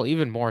Waddle,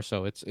 even more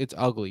so. It's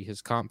ugly.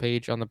 His comp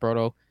page on the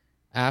Broto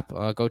app,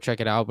 go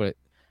check it out. But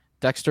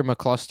Dexter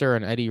McCluster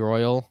and Eddie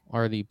Royal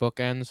are the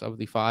bookends of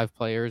the 5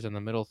 players, and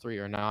the middle 3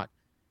 are not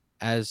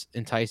as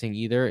enticing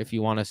either. If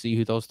you want to see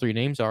who those 3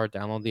 names are,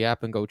 download the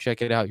app and go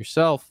check it out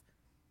yourself.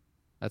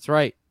 That's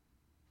right.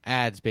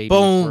 Ads, baby.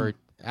 Boom.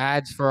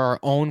 Ads for our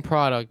own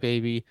product,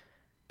 baby.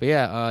 But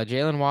yeah,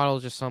 Jalen Waddle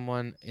is just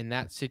someone in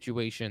that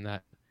situation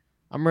that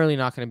I'm really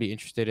not going to be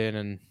interested in,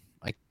 and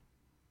like,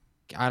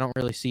 I don't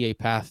really see a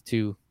path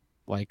to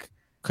like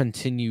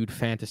continued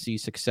fantasy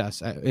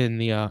success in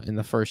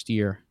the first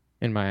year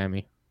in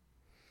Miami.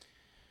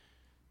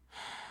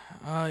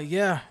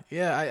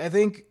 I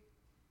think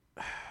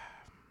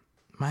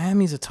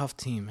Miami's a tough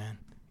team, man.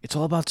 It's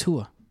all about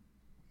Tua.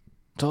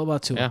 It's all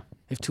about Tua. Yeah.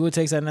 If Tua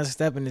takes that next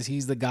step and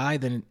he's the guy,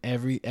 then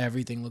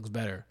everything looks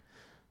better.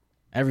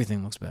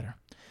 Everything looks better.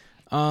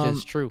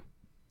 It's true.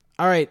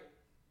 All right.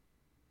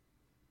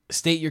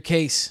 State your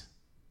case.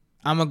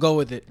 I'm going to go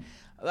with it.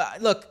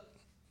 Look,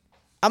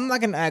 I'm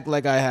not going to act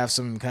like I have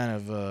some kind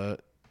of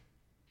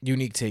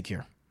unique take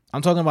here.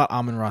 I'm talking about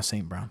Amon-Ra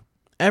St. Brown.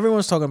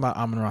 Everyone's talking about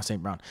Amon-Ra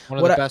St. Brown. One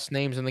of the best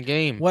names in the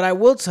game. What I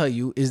will tell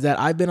you is that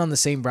I've been on the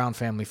St. Brown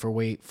family for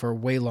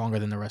way longer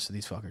than the rest of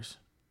these fuckers.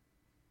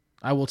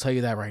 I will tell you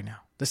that right now.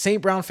 The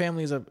St. Brown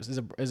family is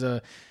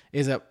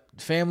a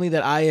family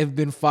that I have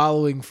been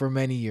following for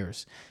many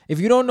years. If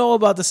you don't know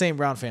about the St.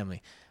 Brown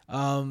family,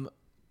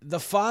 the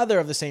father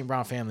of the St.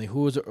 Brown family,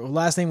 whose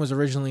last name was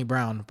originally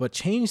Brown, but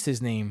changed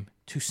his name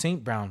to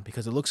St. Brown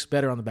because it looks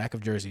better on the back of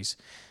jerseys,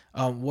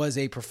 was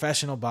a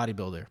professional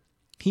bodybuilder.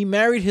 He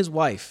married his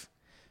wife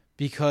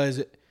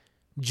because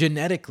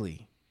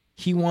genetically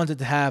he wanted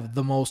to have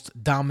the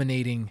most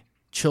dominating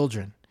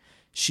children.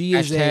 She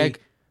is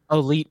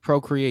elite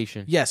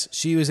procreation. Yes,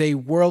 she was a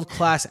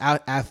world-class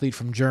athlete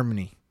from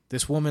Germany.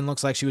 This woman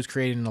looks like she was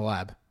created in a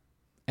lab.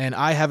 And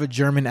I have a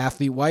German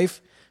athlete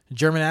wife.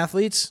 German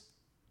athletes,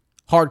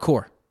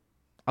 hardcore.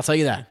 I'll tell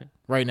you that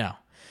right now.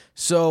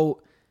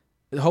 So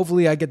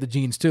hopefully I get the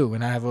genes too,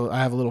 and I have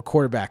a little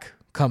quarterback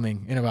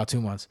coming in about 2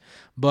 months.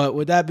 But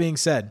with that being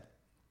said,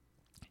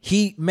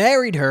 he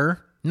married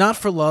her not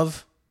for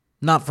love,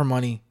 not for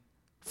money,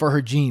 for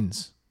her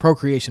genes,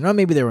 procreation. Or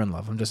maybe they were in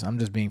love. I'm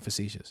just being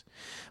facetious.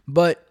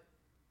 But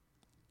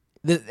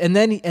and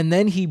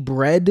then he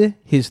bred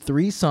his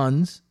 3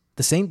 sons,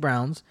 the St.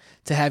 Browns,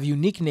 to have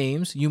unique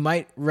names. You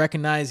might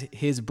recognize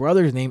his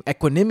brother's name,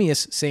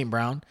 Equanimous St.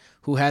 Brown,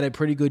 who had a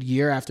pretty good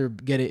year after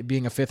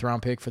being a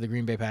 5th-round pick for the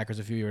Green Bay Packers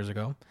a few years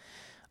ago.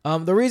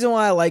 The reason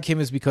why I like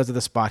him is because of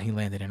the spot he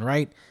landed in,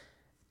 right?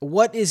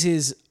 What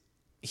is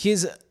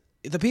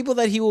the people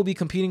that he will be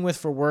competing with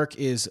for work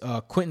is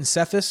Quentin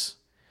Cephas,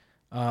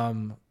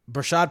 Brashad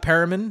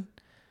Perriman,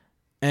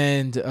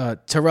 and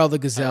Terrell the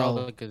Gazelle.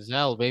 Terrell the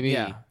Gazelle, baby.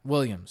 Yeah,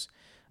 Williams.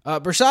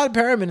 Brashad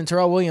Perriman and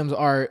Terrell Williams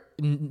are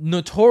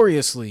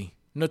notoriously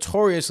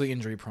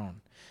injury prone.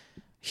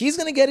 He's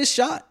going to get his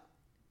shot.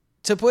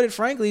 To put it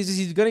frankly,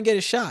 he's going to get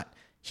his shot.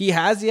 He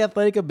has the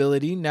athletic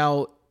ability.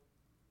 Now,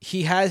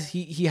 he had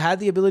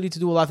the ability to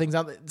do a lot of things.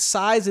 Now,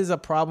 size is a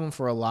problem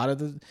for a lot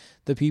of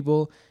the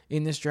people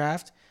in this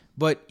draft.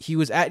 But he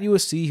was at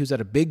USC. He was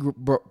at a big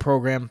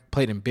program,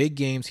 played in big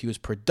games. He was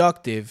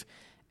productive.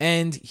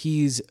 And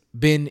he's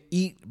been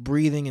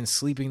breathing, and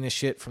sleeping this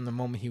shit from the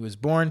moment he was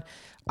born.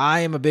 I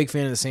am a big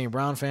fan of the St.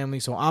 Brown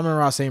family. So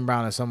Amon-Ra St.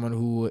 Brown is someone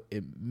who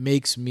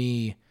makes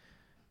me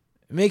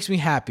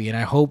happy. And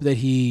I hope that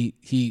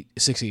he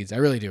succeeds. I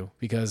really do.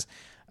 Because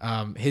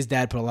his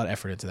dad put a lot of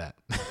effort into that.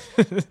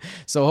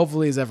 So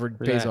hopefully his effort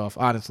pays off,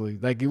 honestly.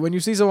 Like when you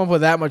see someone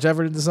put that much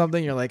effort into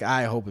something, you're like,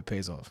 I hope it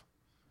pays off.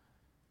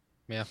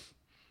 Yeah.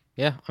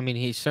 Yeah. I mean,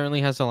 he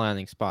certainly has a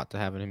landing spot to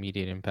have an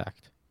immediate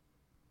impact.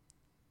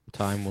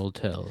 Time will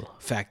tell.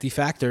 Facty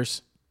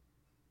factors.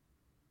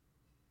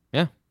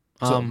 Yeah.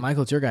 So,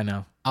 Michael, it's your guy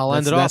now. I'll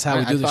end it off. That's how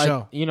we do the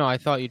show. I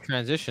thought you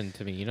transitioned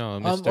to me.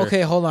 Mr.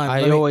 Okay, hold on.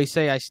 I always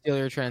say I steal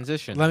your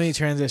transition. Let me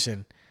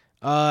transition.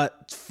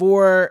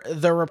 For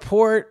the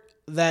report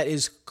that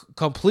is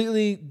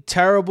completely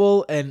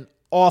terrible and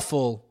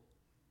awful,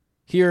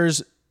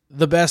 here's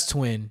the best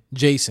twin,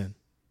 Jason.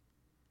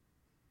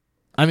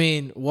 I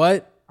mean,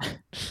 what?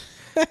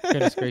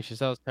 Goodness gracious,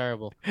 that was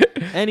terrible.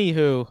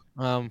 Anywho,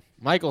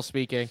 Michael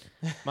speaking.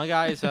 My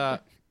guy's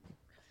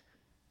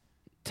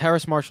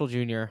Terrace Marshall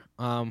Jr.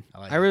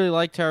 I really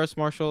like Terrace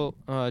Marshall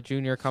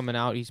Jr. coming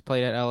out. He's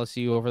played at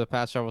LSU over the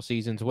past several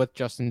seasons with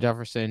Justin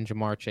Jefferson,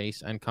 Jamar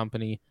Chase, and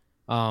company.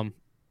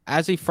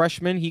 As a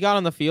freshman, he got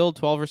on the field,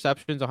 12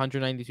 receptions,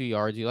 192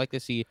 yards. You like to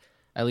see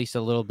at least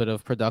a little bit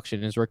of production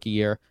in his rookie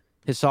year.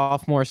 His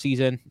sophomore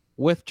season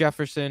with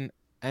Jefferson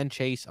and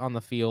Chase on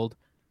the field,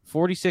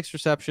 46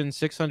 receptions,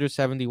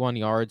 671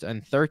 yards,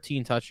 and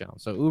 13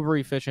 touchdowns. So uber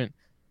efficient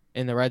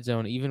in the red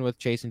zone, even with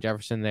Chase and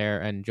Jefferson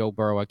there and Joe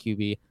Burrow at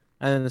QB.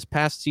 And then this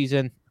past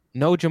season,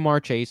 no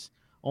Jamar Chase,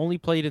 only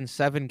played in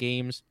 7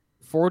 games,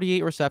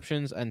 48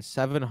 receptions, and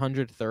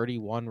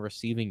 731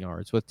 receiving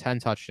yards with 10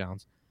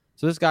 touchdowns.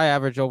 So this guy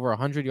averaged over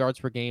 100 yards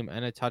per game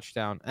and a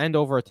touchdown, and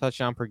over a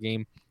touchdown per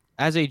game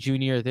as a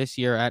junior this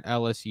year at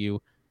LSU.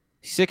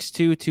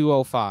 6'2",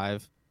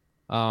 205.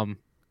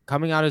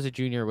 Coming out as a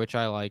junior, which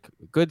I like.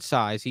 Good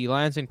size. He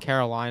lands in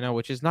Carolina,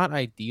 which is not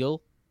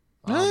ideal.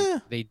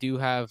 They do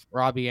have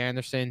Robbie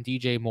Anderson,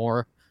 DJ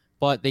Moore,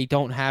 but they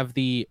don't have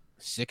the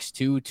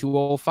 6'2",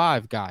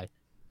 205 guy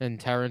and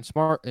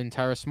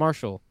Terrace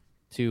Marshall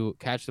to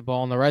catch the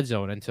ball in the red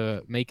zone and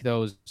to make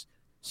those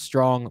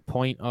strong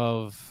point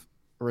of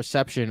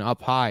reception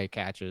up high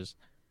catches.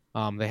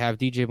 They have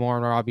DJ Moore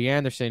and Robbie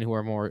Anderson, who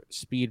are more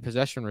speed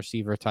possession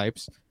receiver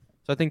types.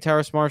 So I think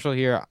Terrace Marshall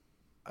here,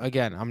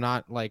 again, I'm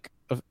not like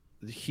a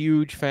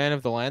huge fan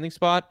of the landing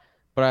spot,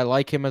 but I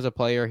like him as a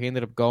player. He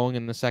ended up going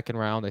in the second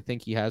round. I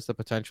think he has the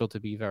potential to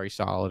be very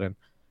solid, and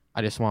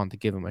I just wanted to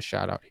give him a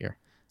shout out here.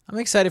 I'm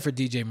excited for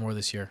DJ Moore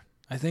this year.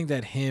 I think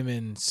that him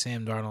and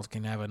Sam Darnold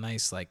can have a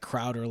nice like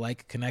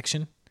Crowder-like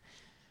connection.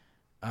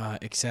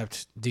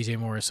 Except DJ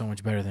Moore is so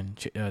much better than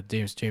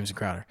James and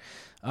Crowder.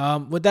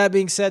 With that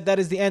being said, that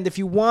is the end. If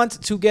you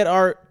want to get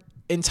our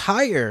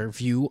entire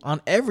view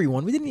on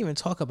everyone, we didn't even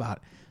talk about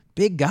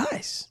big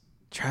guys.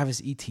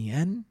 Travis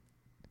Etienne.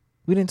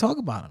 We didn't talk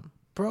about him.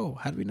 Bro,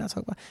 how did we not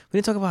talk about him? We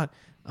didn't talk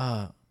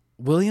about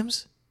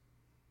Williams,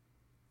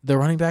 the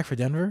running back for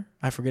Denver.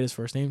 I forget his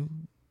first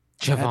name.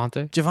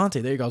 Javonte.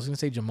 There you go. I was going to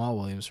say Jamal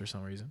Williams for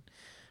some reason.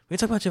 We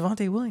didn't talk about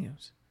Javonte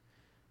Williams.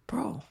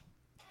 Bro,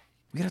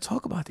 we got to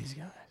talk about these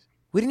guys.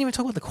 We didn't even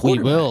talk about the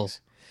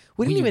quarterbacks.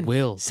 We didn't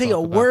even say a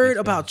word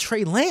about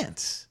Trey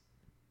Lance.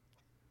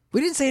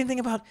 We didn't say anything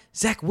about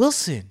Zach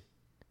Wilson.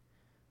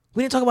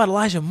 We didn't talk about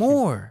Elijah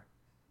Moore.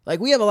 Like,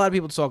 we have a lot of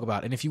people to talk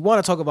about. And if you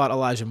want to talk about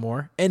Elijah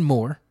Moore and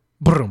more,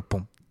 please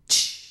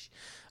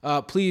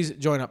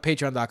join up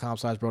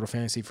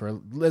patreon.com/BrotoFantasy. For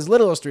as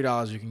little as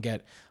 $3, you can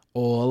get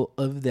all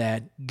of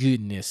that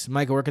goodness.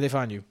 Michael, where can they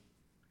find you?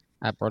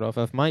 At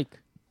BrotoFF Mike.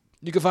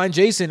 You can find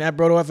Jason at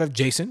BrotoFF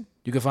Jason.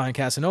 You can find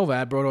Casanova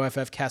at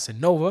BrotoFF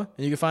Casanova.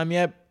 And you can find me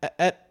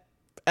at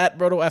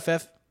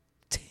BrotoFF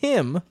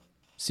Tim.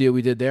 See what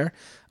we did there?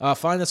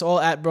 Find us all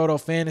at Broto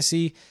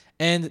Fantasy.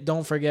 And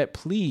don't forget,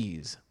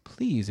 please,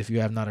 if you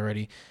have not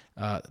already,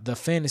 the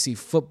Fantasy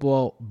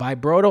Football by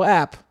Broto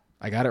app.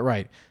 I got it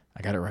right.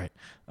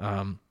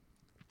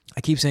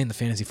 I keep saying the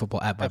Fantasy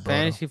Football app by Broto.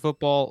 Fantasy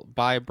Football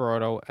by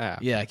Broto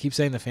app. Yeah, I keep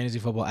saying the Fantasy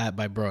Football app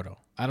by Broto.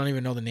 I don't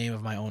even know the name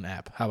of my own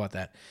app. How about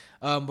that?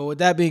 But with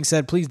that being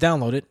said, please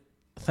download it.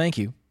 Thank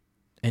you.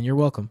 And you're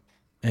welcome.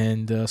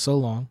 And so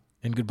long.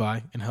 And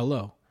goodbye. And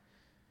hello.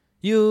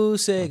 You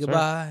say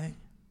goodbye.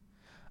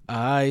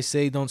 I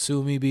say don't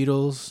sue me,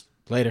 Beatles.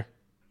 Later.